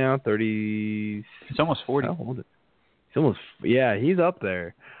 38 now? 30? He's almost 40. How old is he? He's almost, yeah, he's up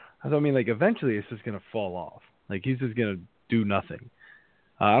there. So, eventually it's just going to fall off. He's just going to do nothing.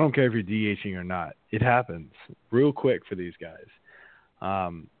 I don't care if you're DHing or not. It happens real quick for these guys.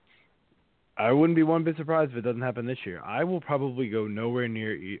 I wouldn't be one bit surprised if it doesn't happen this year. I will probably go nowhere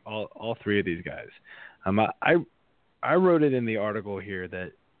near all three of these guys. I wrote it in the article here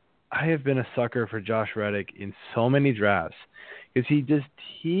that I have been a sucker for Josh Reddick in so many drafts because he just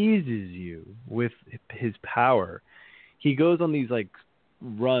teases you with his power. He goes on these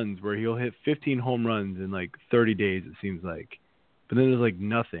runs where he'll hit 15 home runs in 30 days, it seems like. But then there's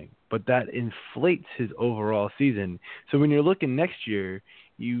nothing. But that inflates his overall season. So when you're looking next year,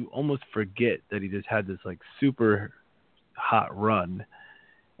 you almost forget that he just had this super hot run,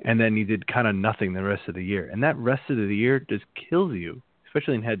 and then he did kind of nothing the rest of the year. And that rest of the year just kills you,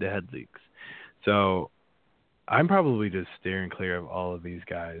 especially in head-to-head leagues. So I'm probably just steering clear of all of these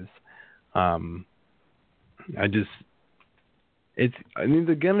guys. They're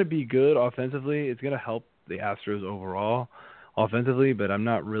going to be good offensively. It's going to help the Astros overall offensively, but I'm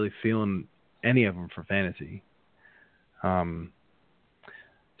not really feeling any of them for fantasy.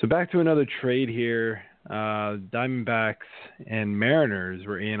 So back to another trade here. Diamondbacks and Mariners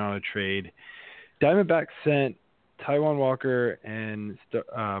were in on a trade. Diamondbacks sent Taijuan Walker and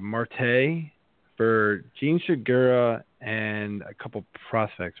Marte for Gene Segura and a couple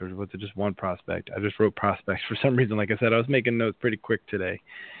prospects, or was it just one prospect? I just wrote prospects for some reason. Like I said, I was making notes pretty quick today.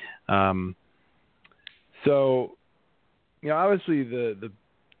 So, obviously the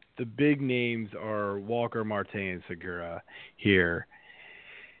big names are Walker, Marte, and Segura here.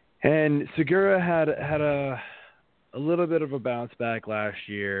 And Segura had a little bit of a bounce back last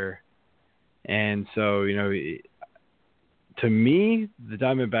year. And so, to me, the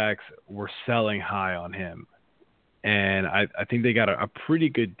Diamondbacks were selling high on him. And I think they got a pretty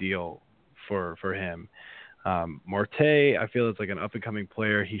good deal for him. Marte, I feel it's an up-and-coming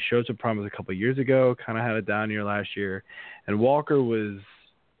player. He showed some promise a couple of years ago, kind of had a down year last year. And Walker was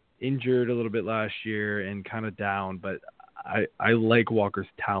injured a little bit last year and kind of down, but I like Walker's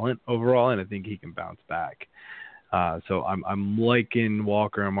talent overall, and I think he can bounce back. So I'm liking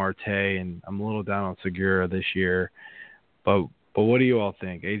Walker and Marte, and I'm a little down on Segura this year. But what do you all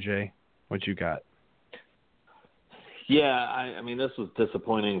think? AJ, what you got? Yeah, I mean, this was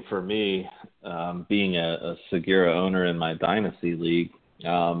disappointing for me, being a Segura owner in my dynasty league.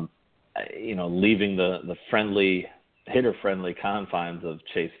 Leaving the hitter-friendly confines of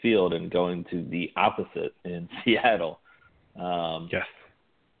Chase Field and going to the opposite in Seattle. Yes.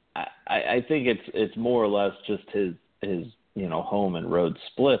 I think it's more or less just his home and road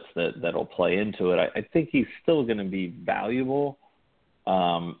splits that'll play into it. I think he's still going to be valuable,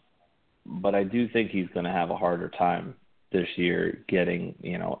 but I do think he's going to have a harder time this year getting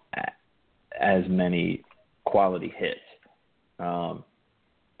as many quality hits. So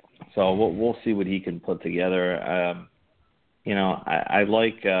we'll see what he can put together. I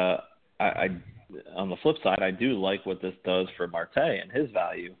like. On the flip side, I do like what this does for Marte and his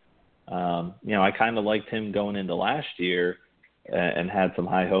value. I kind of liked him going into last year and had some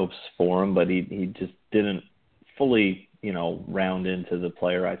high hopes for him, but he just didn't fully round into the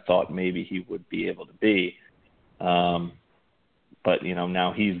player I thought maybe he would be able to be. But,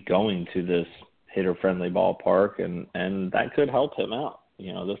 now he's going to this hitter-friendly ballpark, and that could help him out.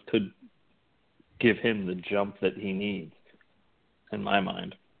 This could give him the jump that he needs, in my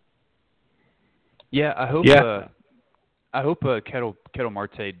mind. Yeah, I hope Ketel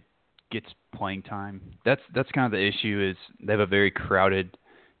Marte gets playing time. That's kind of the issue, is they have a very crowded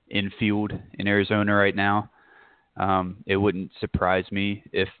infield in Arizona right now. It wouldn't surprise me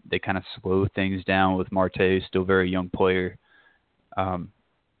if they kind of slow things down with Marte, who's still a very young player.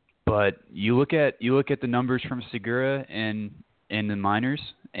 But you look at the numbers from Segura in the minors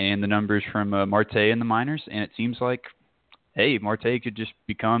and the numbers from Marte in the minors, and it seems like, hey, Marte could just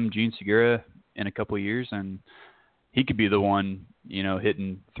become Gene Segura in a couple of years, and he could be the one,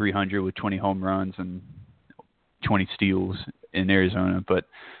 hitting 300 with 20 home runs and 20 steals in Arizona. But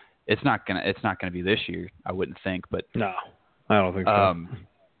it's not gonna be this year, I wouldn't think. But no, I don't think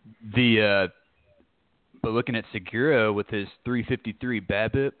so. But looking at Segura with his 353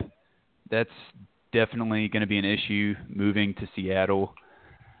 BABIP, that's definitely going to be an issue moving to Seattle.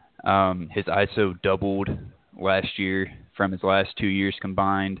 His ISO doubled last year from his last 2 years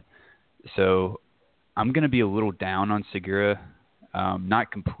combined. So I'm going to be a little down on Segura.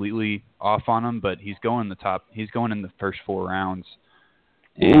 Not completely off on him, but he's going in the first 4 rounds.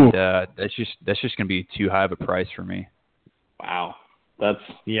 And that's just going to be too high of a price for me. Wow. That's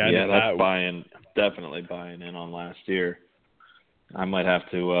definitely buying in on last year. I might have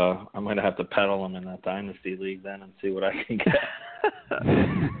to peddle him in that dynasty league then and see what I can get.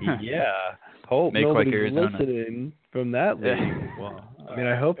 Yeah. Hope Make nobody's like Arizona. listening from that league. Well, I mean,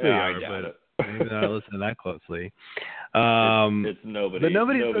 I hope they are, but maybe they're not listening that closely. It's nobody. But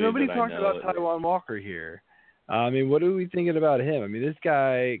nobody that talked about Taijuan Walker here. I mean, what are we thinking about him? I mean, this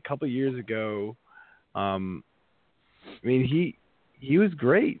guy a couple of years ago, he was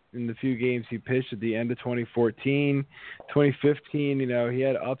great in the few games he pitched at the end of 2014. 2015, he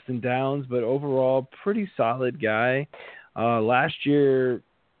had ups and downs, but overall, pretty solid guy. Last year,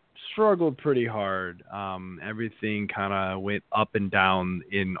 struggled pretty hard. Everything kind of went up and down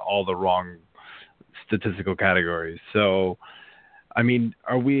in all the wrong statistical categories. So, I mean,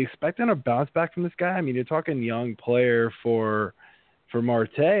 are we expecting a bounce back from this guy? I mean, you're talking young player for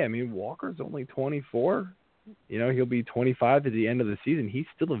Marte. I mean, Walker's only 24. He'll be 25 at the end of the season. He's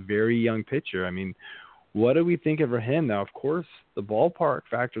still a very young pitcher. I mean, what do we think of for him? Now, of course, the ballpark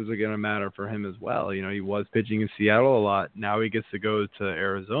factors are going to matter for him as well. He was pitching in Seattle a lot. Now he gets to go to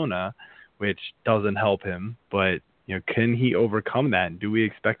Arizona, which doesn't help him. But, can he overcome that? Do we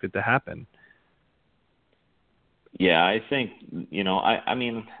expect it to happen? Yeah, I think, I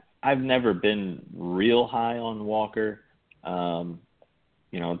mean, I've never been real high on Walker.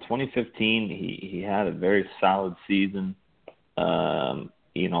 2015, he had a very solid season,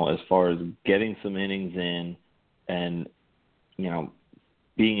 as far as getting some innings in and,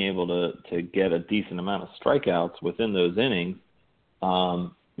 being able to get a decent amount of strikeouts within those innings.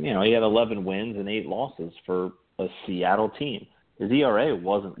 He had 11 wins and 8 losses for a Seattle team. His ERA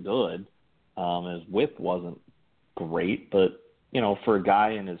wasn't good. His WHIP wasn't great, but, for a guy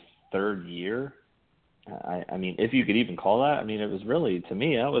in his third year, I mean, if you could even call that, I mean, it was really, to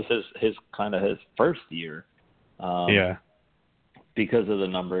me, that was his kind of his first year. Because of the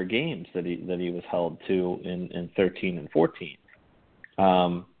number of games that he was held to in 13 and 14.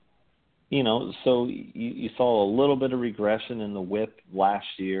 So you saw a little bit of regression in the WHIP last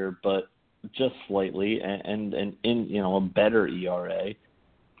year, but just slightly, and in, a better ERA,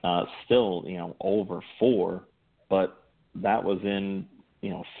 still, over 4, but that was in,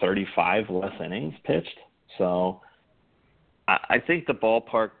 35 less innings pitched. So I think the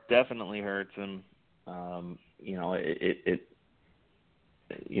ballpark definitely hurts him.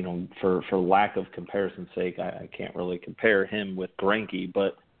 For lack of comparison's sake, I can't really compare him with Greinke,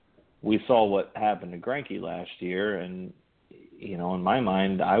 but we saw what happened to Greinke last year, and, in my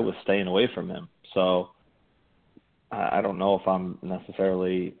mind, I was staying away from him. So I don't know if I'm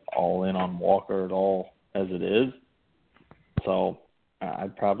necessarily all in on Walker at all as it is. So I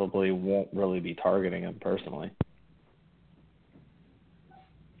probably won't really be targeting him personally.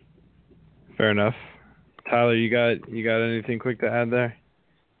 Fair enough. Tyler, you got anything quick to add there?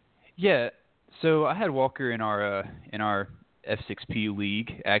 Yeah. So I had Walker in our F6P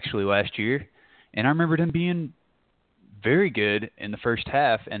league actually last year, and I remembered him being very good in the first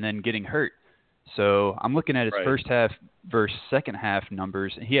half and then getting hurt. So I'm looking at his first half versus second half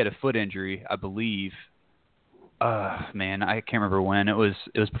numbers. He had a foot injury, I believe. Man, I can't remember when. It was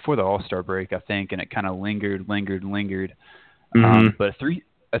before the All-Star break, I think, and it kind of lingered. Mm-hmm. But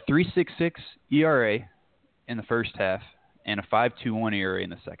a 3.66 ERA in the first half and a 5.21 ERA in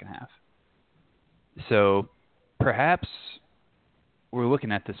the second half. So perhaps we're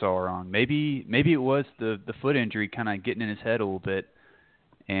looking at this all wrong. Maybe it was the foot injury kind of getting in his head a little bit,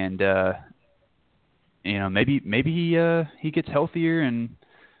 and maybe he gets healthier and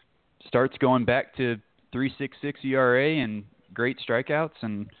starts going back to 3.66 ERA and great strikeouts,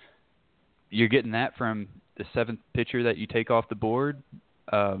 and you're getting that from the seventh pitcher that you take off the board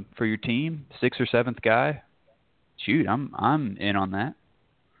for your team, sixth or seventh guy. Shoot, I'm in on that.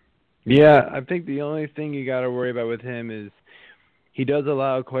 Yeah, I think the only thing you got to worry about with him is he does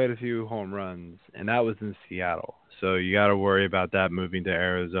allow quite a few home runs, and that was in Seattle. So you got to worry about that moving to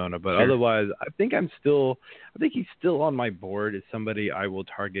Arizona. But Sure. Otherwise, I think he's still on my board as somebody I will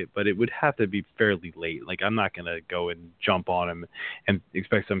target, but it would have to be fairly late. Like, I'm not going to go and jump on him and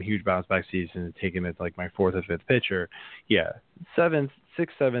expect some huge bounce back season and take him as like my fourth or fifth pitcher. Yeah,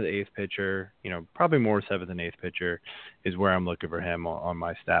 sixth, seventh, eighth pitcher, probably more seventh and eighth pitcher is where I'm looking for him on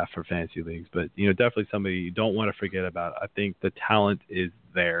my staff for fantasy leagues. But, definitely somebody you don't want to forget about. I think the talent is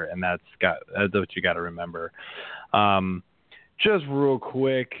there, and that's what you got to remember. Just real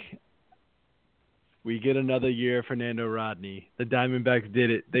quick, we get another year Fernando Rodney. The Diamondbacks did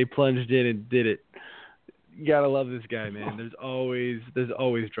it. They plunged in and did it. You got to love this guy, man. There's always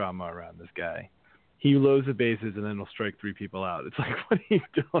drama around this guy. He loads the bases and then he'll strike three people out. It's like, what are you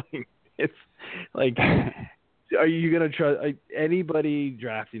doing? It's like, are you going to trust anybody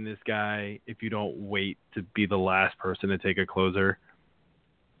drafting this guy if you don't wait to be the last person to take a closer?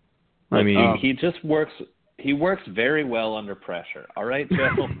 I mean, he just works. He works very well under pressure. All right,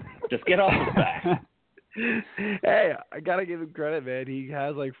 Joe, just get off his back. Hey, I gotta give him credit, man. He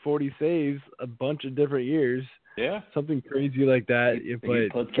has like 40 saves a bunch of different years. Yeah, something crazy like that. He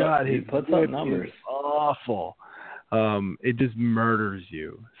puts up numbers. Awful. It just murders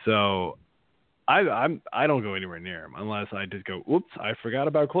you. So I don't go anywhere near him unless I just go, "Oops, I forgot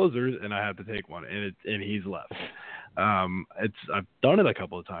about closers and I have to take one," and he's left. I've done it a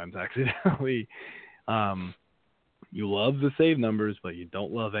couple of times accidentally. You love the save numbers, but you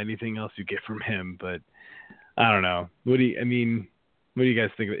don't love anything else you get from him. But I don't know. What do you guys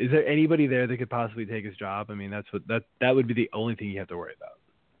think of it? Is there anybody there that could possibly take his job? I mean, that would be the only thing you have to worry about.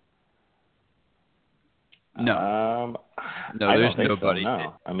 No, I there's don't think nobody. So,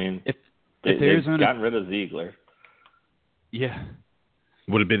 no. I mean, if they've gotten rid of Ziegler. Yeah,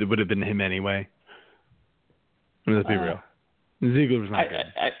 would have been him anyway. Let's be real. Ziegler was not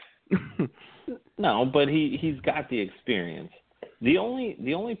good. No, but he's got the experience. The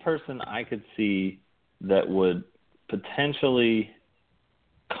only person I could see that would potentially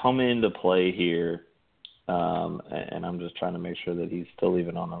come into play here, and I'm just trying to make sure that he's still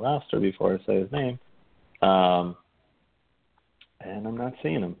even on the roster before I say his name, and I'm not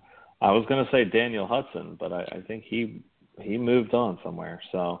seeing him. I was going to say Daniel Hudson, but I think he moved on somewhere.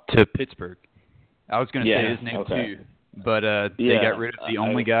 So to Pittsburgh. I was going to say his name too. But they got rid of the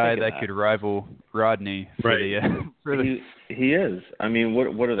only guy that could rival Rodney for He is. I mean,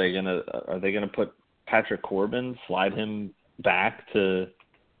 what are they gonna put Patrick Corbin, slide him back to,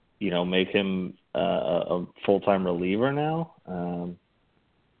 make him a full-time reliever now?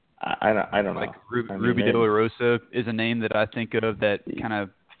 I don't know. Like Ruby De La Rosa is a name that I think of that kind of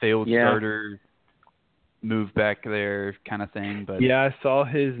failed starter, move back there kind of thing. But yeah, I saw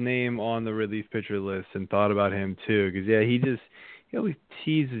his name on the relief pitcher list and thought about him too, because he always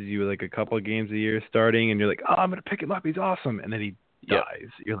teases you like a couple of games a year starting, and you're like, oh, I'm gonna pick him up, he's awesome, and then he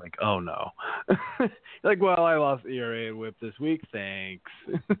dies. You're like, oh no. You're like, well, I lost ERA and WHIP this week, thanks.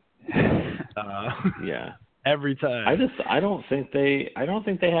 Yeah. Every time. I don't think they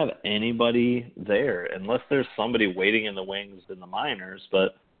have anybody there unless there's somebody waiting in the wings in the minors,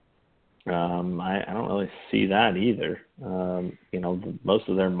 but I don't really see that either. Most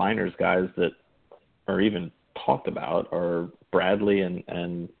of their minors guys that are even talked about are Bradley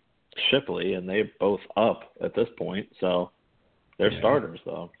and Shipley, and they're both up at this point, so they're starters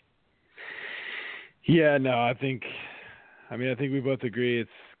though. Yeah, no, I think we both agree it's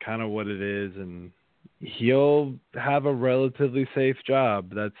kind of what it is, and he'll have a relatively safe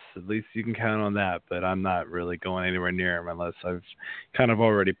job. That's at least you can count on that, but I'm not really going anywhere near him unless I've kind of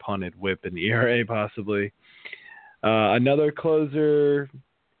already punted WHIP and ERA possibly. Another closer,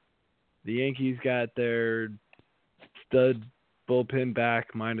 the Yankees got their stud bullpen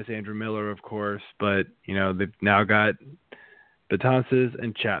back, minus Andrew Miller, of course, but, they've now got Thompson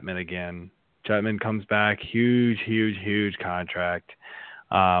and Chapman again. Chapman comes back, huge contract.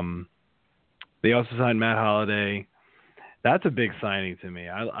 They also signed Matt Holliday. That's a big signing to me.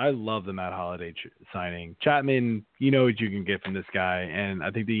 I love the Matt Holliday signing. Chapman, you know what you can get from this guy, and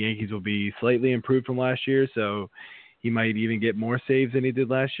I think the Yankees will be slightly improved from last year, so he might even get more saves than he did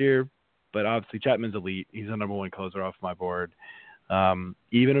last year. But obviously Chapman's elite. He's the number one closer off my board.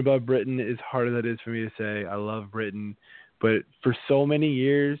 Even above Britton, as hard as that is for me to say, I love Britton. But for so many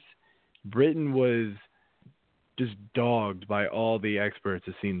years, Britton was just dogged by all the experts,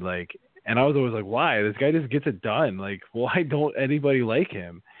 it seemed like. And I was always like, why? This guy just gets it done. Like, why don't anybody like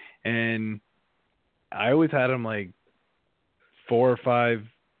him? And I always had him like 4 or 5.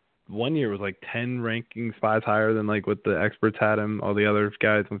 One year was like 10 ranking spots higher than like what the experts had him. All the other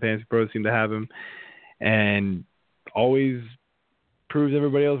guys on Fantasy Pros seem to have him. And always proves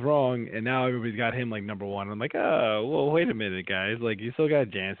everybody else wrong, and now everybody's got him like number one. I'm like, oh, well, wait a minute, guys. Like, you still got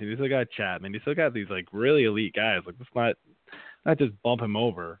Jansen, you still got Chapman, you still got these like really elite guys. Like, let's not just bump him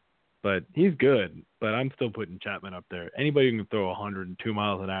over. But he's good. But I'm still putting Chapman up there. Anybody who can throw 102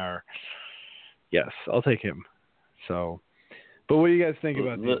 miles an hour, yes, I'll take him. So, but what do you guys think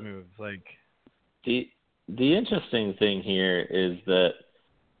about these moves? Like, the interesting thing here is that,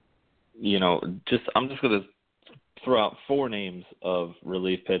 you know, I'm just going to throw out 4 names of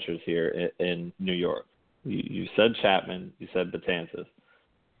relief pitchers here in New York. You said Chapman, you said Betances.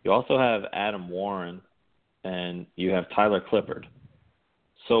 You also have Adam Warren, and you have Tyler Clippard.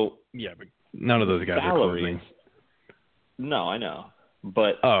 So yeah, but none of those guys are closing. No, I know,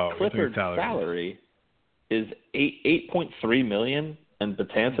 but Clippard's salary is $8.3 million, and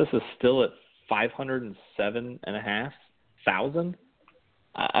Betances is still at $507,500.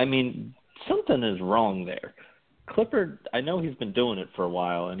 I mean, something is wrong there. Clippard, I know he's been doing it for a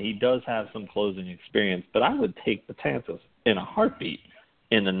while, and he does have some closing experience, but I would take Betances in a heartbeat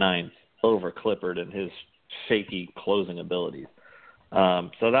in the 9th over Clippard and his shaky closing abilities.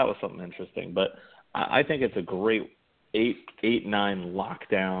 So that was something interesting. But I think it's a great 8-9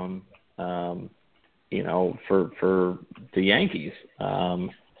 lockdown, you know, for the Yankees.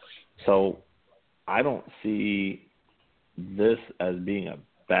 So I don't see this as being a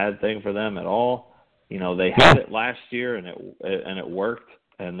bad thing for them at all. You know, they had it last year and it worked,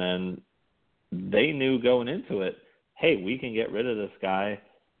 and then they knew going into it, hey, we can get rid of this guy,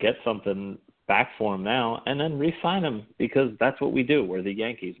 get something back for him now, and then re-sign him, because that's what we do. We're the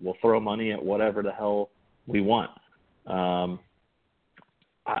Yankees. We'll throw money at whatever the hell we want. I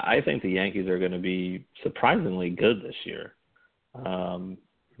think the Yankees are going to be surprisingly good this year.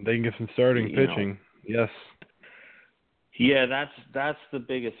 They can get some starting pitching. Yes. Yeah, that's the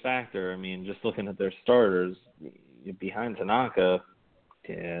biggest factor. I mean, just looking at their starters behind Tanaka,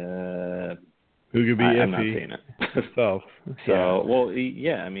 who could be I'm not seeing it. So, well,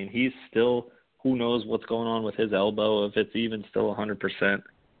 I mean, he's still, who knows what's going on with his elbow, if it's even still 100%.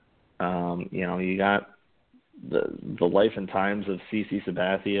 You know, you got the life and times of CC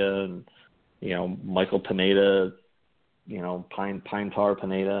Sabathia and, you know, Michael Pineda, you know, Pine Tar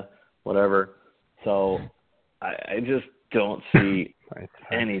Pineda, whatever. So I just don't see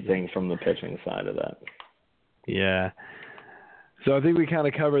anything from the pitching side of that. Yeah. So I think we kind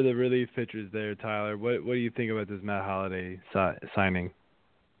of covered the relief pitchers there, Tyler. What do you think about this Matt Holliday signing?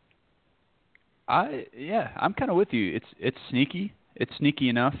 I'm kind of with you. It's sneaky. It's sneaky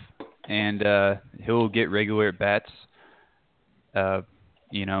enough, and he'll get regular at bats.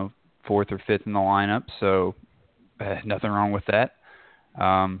 You know, 4th or 5th in the lineup. So nothing wrong with that.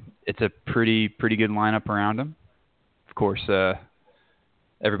 It's a pretty good lineup around him. Of course,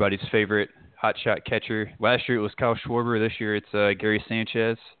 everybody's favorite hotshot catcher. Last year it was Kyle Schwarber. This year it's Gary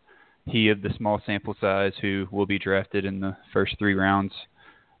Sanchez. He of the small sample size who will be drafted in the first 3 rounds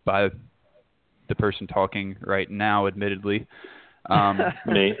by the person talking right now, admittedly.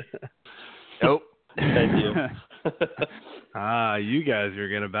 Me. Nope. Thank you. You guys are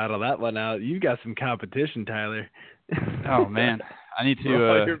going to battle that one out. You got some competition, Tyler. Oh, man. I need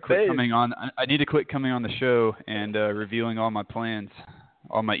to quit coming on. I need to quit coming on the show and revealing all my plans,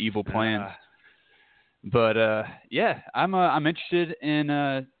 all my evil plans. But I'm interested in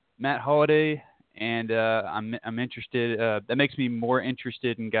Matt Holliday, and I'm interested. That makes me more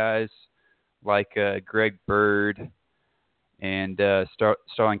interested in guys like Greg Bird and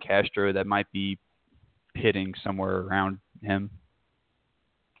Starlin Castro that might be hitting somewhere around him.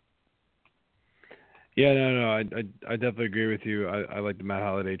 Yeah, no, I definitely agree with you. I like the Matt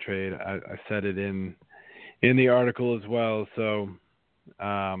Holliday trade. I said it in the article as well. So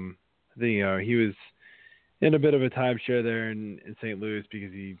I think, you know, he was in a bit of a timeshare there in St. Louis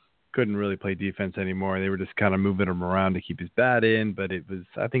because he couldn't really play defense anymore. They were just kind of moving him around to keep his bat in, but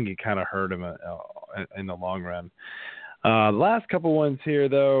I think it kind of hurt him in the long run. The last couple ones here,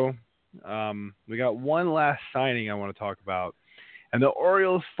 though, We got one last signing I want to talk about. And the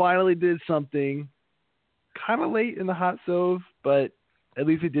Orioles finally did something kind of late in the hot stove, but at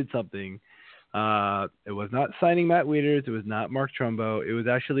least it did something. It was not signing Matt Wieters. It was not Mark Trumbo. It was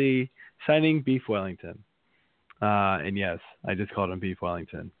actually signing Beef Wellington. And yes, I just called him Beef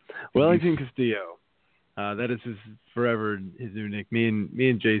Wellington. Wellington Castillo. That is forever his new nick. Me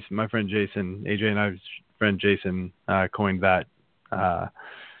and Jason, my friend Jason, AJ and I's friend Jason, coined that.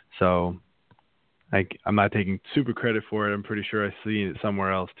 So I'm not taking super credit for it. I'm pretty sure I've seen it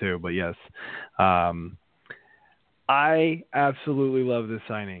somewhere else too. But yes, I absolutely love this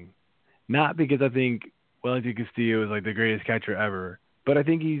signing. Not because I think Wellington Castillo is like the greatest catcher ever, but I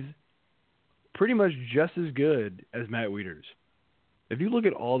think he's pretty much just as good as Matt Wieters. If you look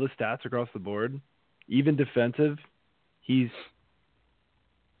at all the stats across the board, even defensive, he's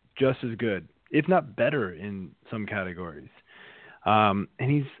just as good, if not better in some categories. And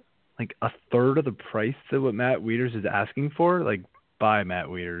he's like a third of the price of what Matt Wieters is asking for. Like, buy Matt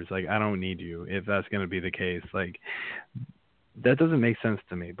Wieters. Like, I don't need you if that's going to be the case. Like, that doesn't make sense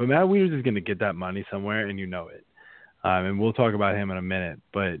to me. But Matt Wieters is going to get that money somewhere, and you know it. And we'll talk about him in a minute.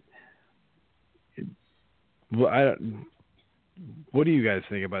 But what do you guys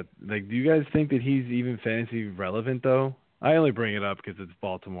think about? Like, do you guys think that he's even fantasy relevant though? I only bring it up because it's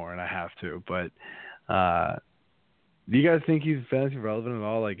Baltimore and I have to. But do you guys think he's fantasy relevant at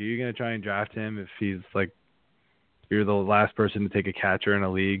all? Like, are you going to try and draft him if he's like you're the last person to take a catcher in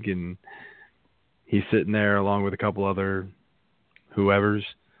a league and he's sitting there along with a couple other whoever's?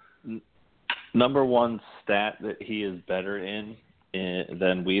 Number one stat that he is better in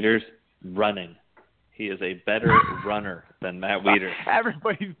than Wieters, running. He is a better runner than Matt Wieters.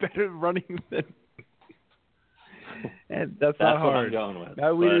 Everybody's better at running than. And that's not what hard. I'm going with.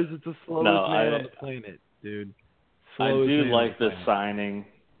 Matt Wieters is the slowest man on the planet, dude. I do like the signing.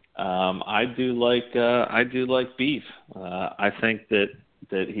 I do like Beef. I think that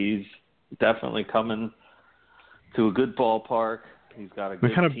he's definly coming to a good ballpark. He's got a good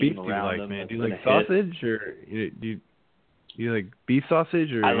what kind of team beef do you around like, him. man? Do you like sausage or do you like beef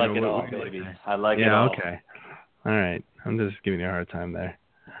sausage or? I like it all, what baby. Like I like it all. Yeah, okay. All right. I'm just giving you a hard time there.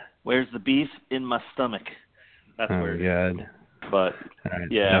 Where's the beef? In my stomach. That's where it is. God. But all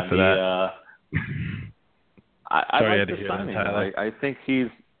right, yeah, enough of that. I Sorry, like the I signing. had to hear that, I think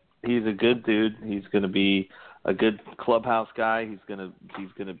he's a good dude. He's going to be a good clubhouse guy. He's going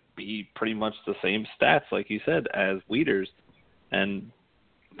to be pretty much the same stats, like you said, as Wieters, and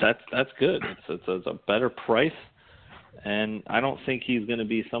that's good. It's a better price, and I don't think he's going to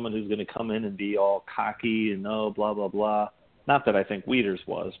be someone who's going to come in and be all cocky and blah blah blah. Not that I think Wieters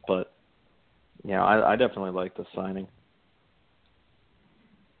was, but yeah, I definitely like the signing.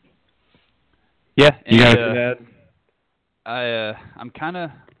 Yeah, you guys I'm kind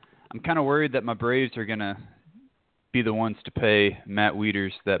of worried that my Braves are gonna be the ones to pay Matt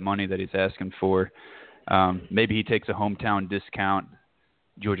Wieters that money that he's asking for. Maybe he takes a hometown discount,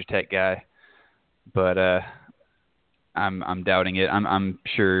 Georgia Tech guy, but I'm doubting it. I'm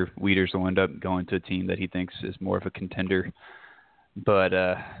sure Wieters will end up going to a team that he thinks is more of a contender. But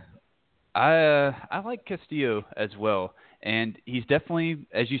I like Castillo as well. And he's definitely,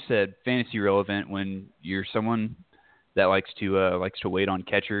 as you said, fantasy relevant when you're someone that likes to wait on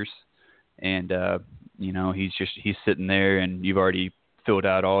catchers, and he's sitting there, and you've already filled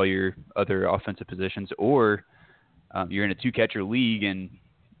out all your other offensive positions, or you're in a 2-catcher league and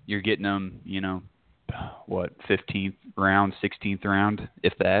you're getting them, 15th round, 16th round,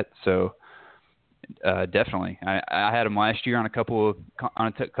 if that. So definitely, I had him last year on a couple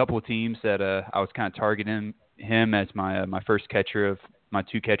of teams that I was kind of targeting him as my first catcher of my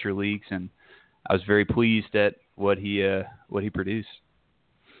 2-catcher leagues, and I was very pleased at what he produced.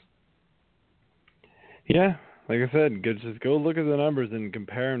 Yeah, like I said, just go look at the numbers and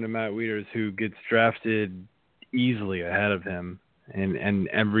compare him to Matt Wieters, who gets drafted easily ahead of him and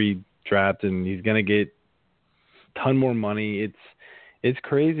every draft, and he's gonna get a ton more money. It's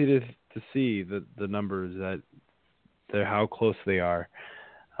crazy to see the numbers that they're how close they are.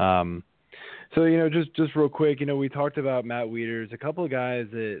 So, just real quick, we talked about Matt Wieters, a couple of guys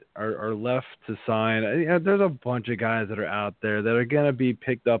that are left to sign. There's a bunch of guys that are out there that are going to be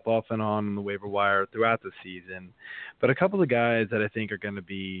picked up off and on the waiver wire throughout the season. But a couple of guys that I think are going to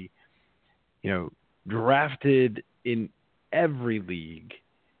be, drafted in every league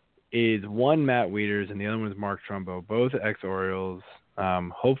is one Matt Wieters and the other one is Mark Trumbo, both ex-Orioles.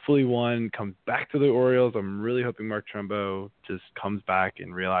 Hopefully one comes back to the Orioles. I'm really hoping Mark Trumbo just comes back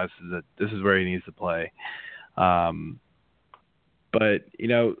and realizes that this is where he needs to play. But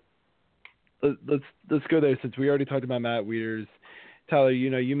let's go there since we already talked about Matt Wieters. Tyler,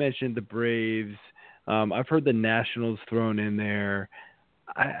 you mentioned the Braves. I've heard the Nationals thrown in there.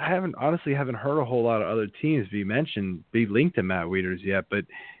 I honestly haven't heard a whole lot of other teams be linked to Matt Wieters yet. But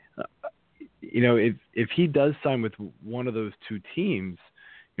if he does sign with one of those two teams,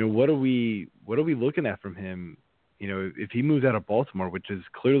 what are we looking at from him? If he moves out of Baltimore, which is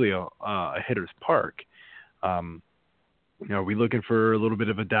clearly a hitter's park, are we looking for a little bit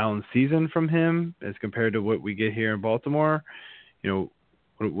of a down season from him as compared to what we get here in Baltimore? What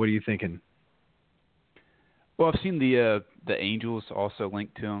are you thinking? Well, I've seen the Angels also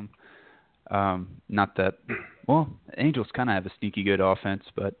linked to him. Not that, well, the Angels kind of have a sneaky good offense,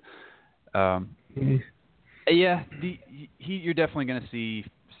 but yeah, you're definitely going to see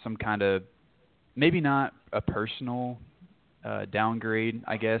some kind of, maybe not a personal downgrade,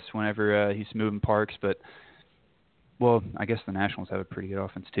 I guess, whenever he's moving parks, but, well, I guess the Nationals have a pretty good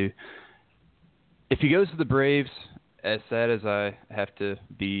offense too. If he goes to the Braves, as sad as I have to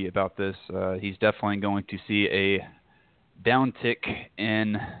be about this, he's definitely going to see a downtick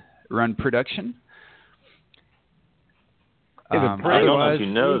in run production. Yeah, I don't know if you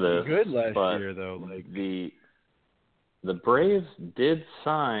know this, good last but year though. The Braves did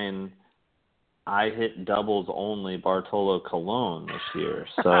sign I hit doubles only Bartolo Colon this year.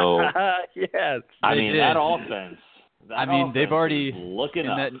 So yes, they did. That offense. They've already looking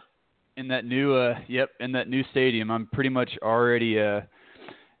up. In that new stadium. I'm pretty much already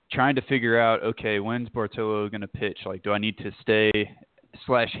trying to figure out, okay, when's Bartolo going to pitch? Like, do I need to stay /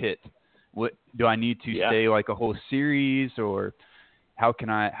 hit? What do I need to stay like a whole series, or how can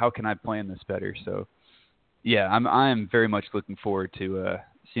I plan this better? So, yeah, I'm very much looking forward to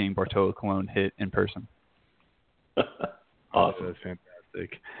seeing Bartolo Colon hit in person. Awesome. That's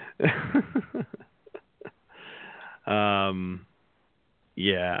fantastic.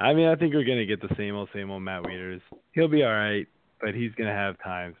 Yeah, I think we're gonna get the same old Matt Wieters. He'll be all right, but he's gonna have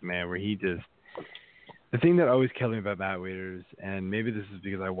times, man, where he just. The thing that always killed me about Matt Wieters, and maybe this is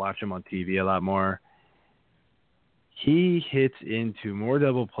because I watch him on TV a lot more, he hits into more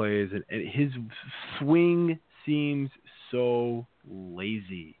double plays, and his swing seems so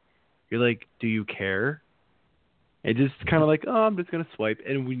lazy. You're like, do you care? It just kind of like, oh, I'm just going to swipe.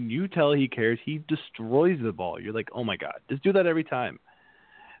 And when you tell he cares, he destroys the ball. You're like, oh, my God, just do that every time.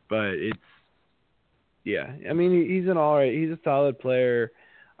 But he's an all right. He's a solid player.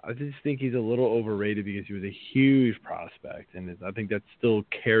 I just think he's a little overrated because he was a huge prospect, and I think that's still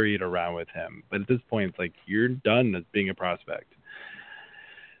carried around with him. But at this point, it's like you're done as being a prospect.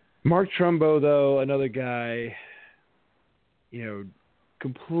 Mark Trumbo, though, another guy,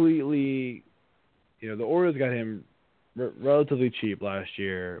 completely, the Orioles got him relatively cheap last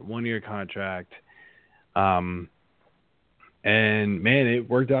year, 1-year contract. And, man, it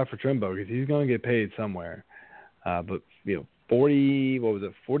worked out for Trumbo because he's going to get paid somewhere. But,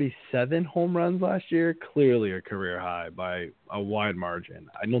 47 home runs last year, clearly a career high by a wide margin.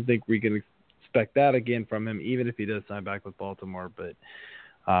 I don't think we can expect that again from him, even if he does sign back with Baltimore. But,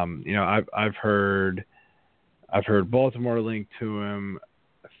 I've heard Baltimore linked to him.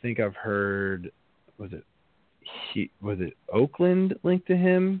 I think I've heard, was it Oakland linked to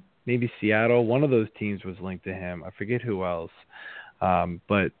him? Maybe Seattle. One of those teams was linked to him. I forget who else.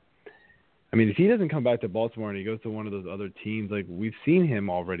 But if he doesn't come back to Baltimore and he goes to one of those other teams, like we've seen him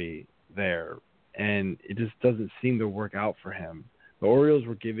already there, and it just doesn't seem to work out for him. The Orioles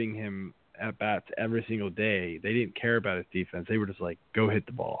were giving him at-bats every single day. They didn't care about his defense. They were just like, go hit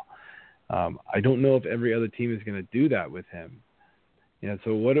the ball. I don't know if every other team is going to do that with him.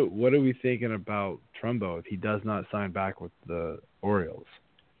 So what are we thinking about Trumbo if he does not sign back with the Orioles?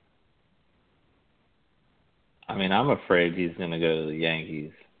 I'm afraid he's going to go to the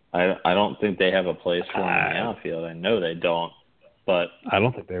Yankees. I don't think they have a place for him in the outfield. I know they don't, but I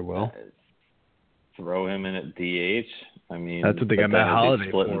don't think they will. Throw him in at DH. That's what they got Matt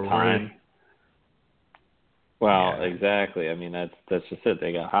Holliday for. Time. Well, yeah. Exactly. That's just it.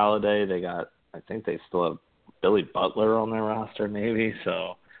 They got Holliday. I think they still have Billy Butler on their roster, maybe.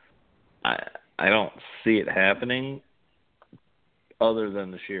 So I don't see it happening, other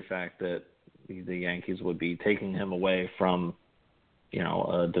than the sheer fact that the Yankees would be taking him away from,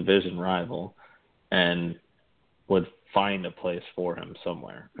 a division rival, and would find a place for him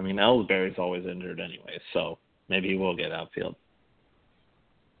somewhere. Ellsbury's always injured anyway, so maybe he will get outfield.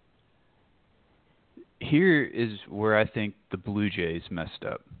 Here is where I think the Blue Jays messed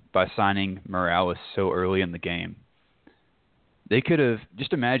up by signing Morales so early in the game. They could have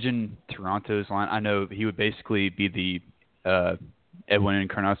just imagine Toronto's line. I know he would basically be the Edwin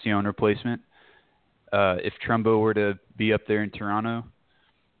Encarnacion replacement. If Trumbo were to be up there in Toronto,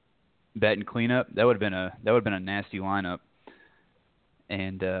 batting cleanup, that would have been a nasty lineup.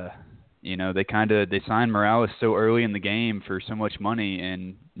 And they signed Morales so early in the game for so much money,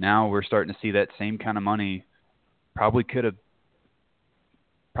 and now we're starting to see that same kind of money. Probably could have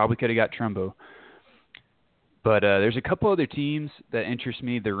got Trumbo. But there's a couple other teams that interest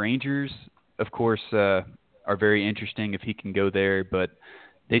me. The Rangers, of course, are very interesting if he can go there, but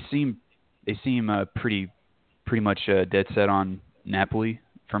they seem pretty much dead set on Napoli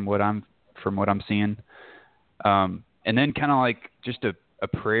from what I'm seeing. And then kind of like just a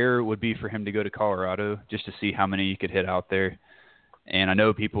prayer would be for him to go to Colorado just to see how many you could hit out there. And I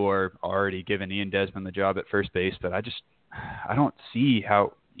know people are already giving Ian Desmond the job at first base, but I don't see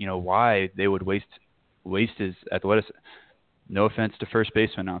how, why they would waste his athleticism. No offense to first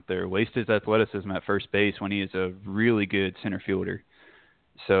baseman out there, waste his athleticism at first base when he is a really good center fielder.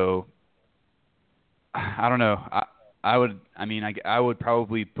 So I don't know. I would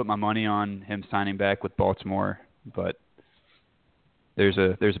probably put my money on him signing back with Baltimore, but there's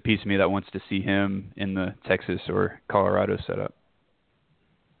a piece of me that wants to see him in the Texas or Colorado setup.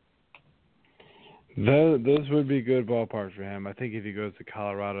 Those would be good ballparks for him. I think if he goes to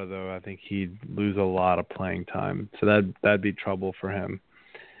Colorado, though, I think he'd lose a lot of playing time. So that'd be trouble for him.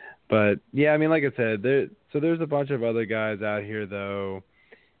 But, yeah, I mean, like I said, there's a bunch of other guys out here, though.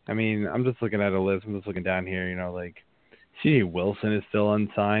 I mean, I'm just looking at a list. I'm just looking down here, like C.J. Wilson is still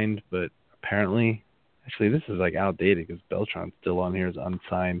unsigned, but apparently – actually, this is like outdated because Beltran's still on here as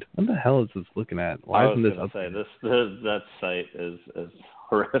unsigned. What the hell is this looking at? Why isn't this up? That site is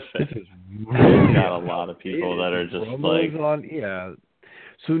horrific. This is really got a lot of people that are just yeah.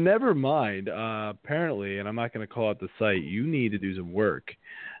 So never mind. Apparently, and I'm not going to call out the site. You need to do some work.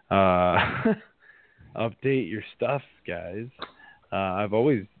 Update your stuff, guys. I've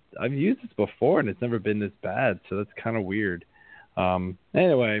used this before and it's never been this bad, so that's kind of weird.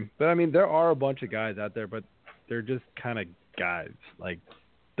 Anyway, but I mean, there are a bunch of guys out there, but they're just kind of guys. Like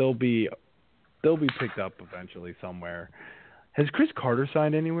they'll be picked up eventually somewhere. Has Chris Carter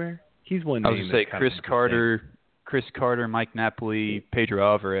signed anywhere? He's one name. I was going to say Chris Carter, Mike Napoli, Pedro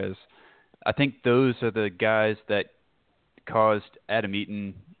Alvarez. I think those are the guys that caused Adam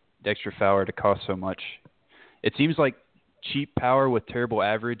Eaton, Dexter Fowler to cost so much. It seems like cheap power with terrible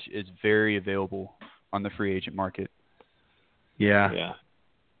average is very available on the free agent market. Yeah. Yeah.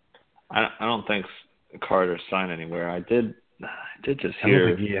 I don't think Carter signed anywhere. I did just hear. I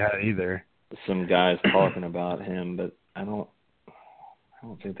don't think he had either. Some guys talking about him, but I don't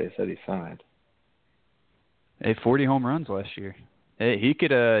think they said he signed. Hey, 40 home runs last year. Hey, he could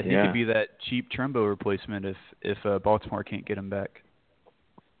be that cheap Trumbo replacement if Baltimore can't get him back.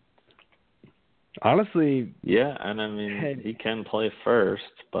 Honestly, yeah, and I mean he can play first,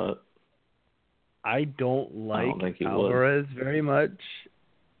 but I don't think Alvarez very much.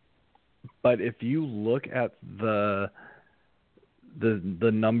 But if you look at the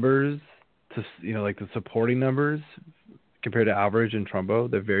numbers, like the supporting numbers compared to Alvarez and Trumbo,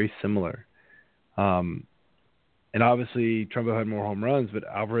 they're very similar. And obviously Trumbo had more home runs, but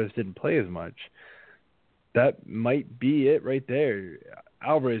Alvarez didn't play as much. That might be it right there.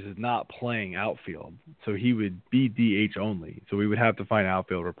 Alvarez is not playing outfield, so he would be DH only. So we would have to find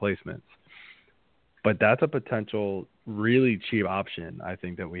outfield replacements. But that's a potential really cheap option, I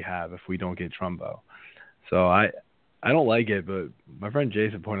think, that we have if we don't get Trumbo. So I don't like it, but my friend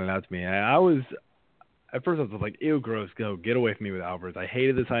Jason pointed out to me. At first I was like, ew, gross, get away from me with Alvarez. I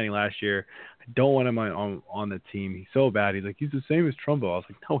hated the signing last year. I don't want him on the team. He's so bad. He's like, he's the same as Trumbo. I was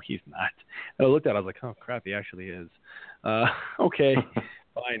like, no, he's not. And I looked at it, I was like, oh, crap, he actually is. Okay,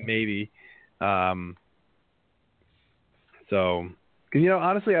 fine, maybe. So, because,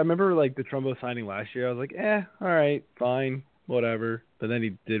 honestly, I remember, like, the Trumbo signing last year. I was like, all right, fine, whatever. But then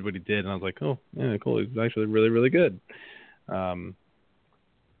he did what he did, and I was like, oh, yeah, cool. He's actually really, really good. I don't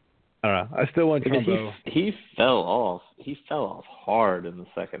know. I still want Trumbo. He fell off. He fell off hard in the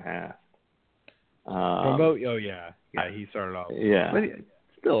second half. Trumbo? Oh, yeah. Yeah, he started off. Yeah. But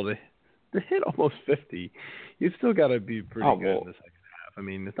still, to hit almost 50, you still got to be pretty good in the second half. I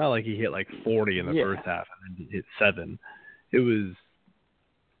mean, it's not like he hit like 40 in the first half and then hit 7. It was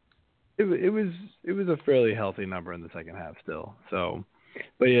a fairly healthy number in the second half still. So,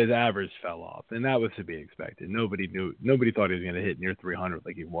 but his average fell off, and that was to be expected. Nobody thought he was going to hit near 300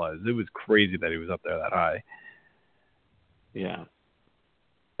 like he was. It was crazy that he was up there that high. Yeah.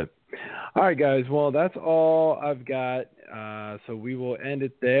 All right, guys. Well, that's all I've got. So we will end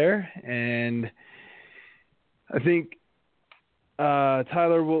it there. And I think,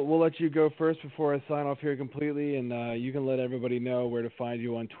 Tyler, we'll let you go first before I sign off here completely. And you can let everybody know where to find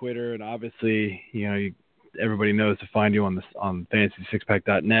you on Twitter. And obviously, everybody knows to find you on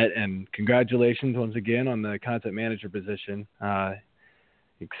fantasysixpack.net. And congratulations once again on the content manager position.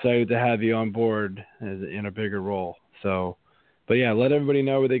 excited to have you on board in a bigger role. So, but yeah, let everybody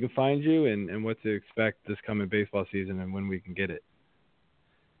know where they can find you and what to expect this coming baseball season and when we can get it.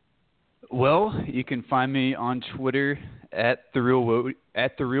 Well, you can find me on Twitter at the Real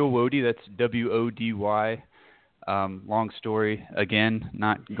Wody. That's WODY. Long story. Again,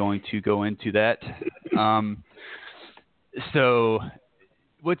 not going to go into that. So,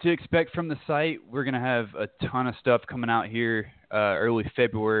 what to expect from the site? We're gonna have a ton of stuff coming out here early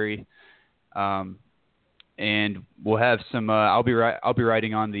February, and we'll have some. I'll be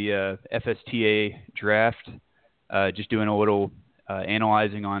writing on the FSTA draft. Just doing a little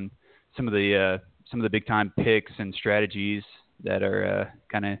analyzing on some of the big time picks and strategies that are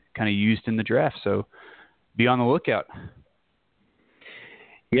kind of used in the draft. So be on the lookout.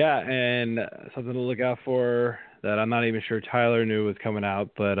 Yeah, and something to look out for that I'm not even sure Tyler knew was coming out,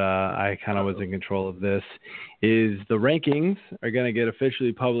 but I kind of was in control of this, is the rankings are going to get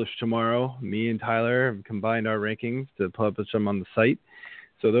officially published tomorrow. Me and Tyler have combined our rankings to publish them on the site.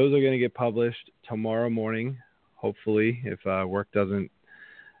 So those are going to get published tomorrow morning, hopefully, if work doesn't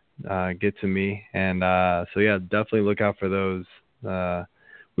get to me. And so yeah, definitely look out for those.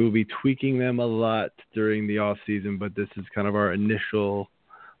 We will be tweaking them a lot during the off season, but this is kind of our initial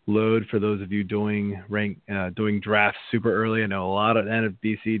load for those of you doing drafts super early. I know a lot of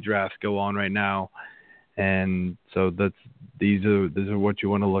NFBC drafts go on right now, and so these are what you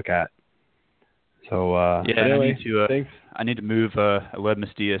want to look at. So anyway, I need to move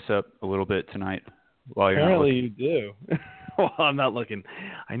Aledmus Diaz up a little bit tonight. While you're apparently you do. Well, I'm not looking.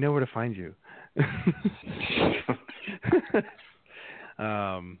 I know where to find you.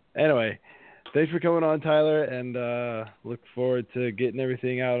 Anyway, thanks for coming on, Tyler, and look forward to getting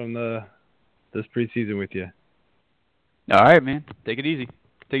everything out on this preseason with you. All right, man. Take it easy.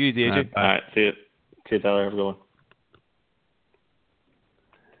 Take it easy, AJ. All right. See you, Tyler. Have a good one.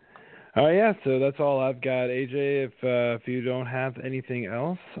 All right, yeah. So that's all I've got, AJ. If you don't have anything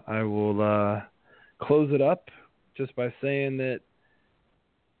else, I will close it up just by saying that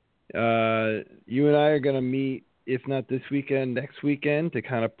you and I are going to meet, if not this weekend, next weekend, to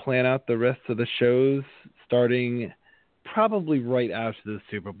kind of plan out the rest of the shows starting probably right after the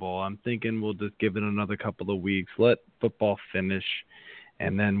Super Bowl. I'm thinking we'll just give it another couple of weeks, let football finish,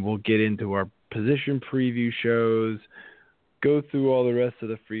 and then we'll get into our position preview shows, go through all the rest of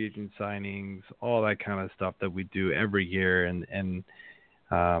the free agent signings, all that kind of stuff that we do every year. And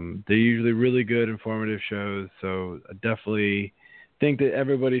they're usually really good, informative shows, so I definitely think that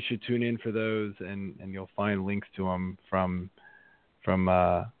everybody should tune in for those, and you'll find links to them from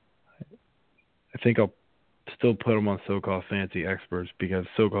I think I'll still put them on So-Called Fantasy Experts, because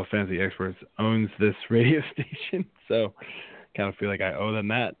So-Called Fantasy Experts owns this radio station, so kind of feel like I owe them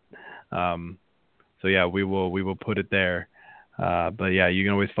that. So yeah, we will put it there. But yeah, you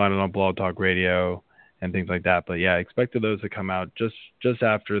can always find it on Blog Talk Radio and things like that. But yeah, expect those to come out just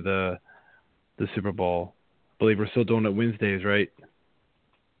after the Super Bowl. I believe we're still doing it Wednesdays, right?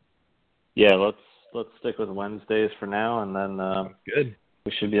 Yeah, let's stick with Wednesdays for now, and then good.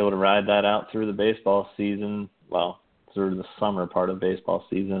 We should be able to ride that out through the baseball season. Well, through the summer part of baseball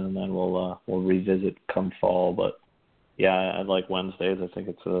season, and then we'll revisit come fall. But yeah, I like Wednesdays. I think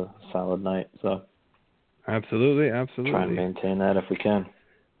it's a solid night. So absolutely. Try and maintain that if we can.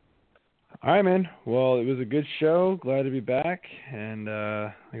 All right, man. Well, it was a good show. Glad to be back. And like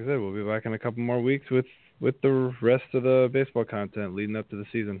I said, we'll be back in a couple more weeks with the rest of the baseball content leading up to the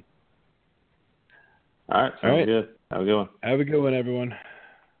season. All right. Sounds good. Have a good one. Have a good one, everyone.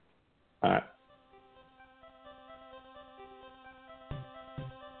 All right.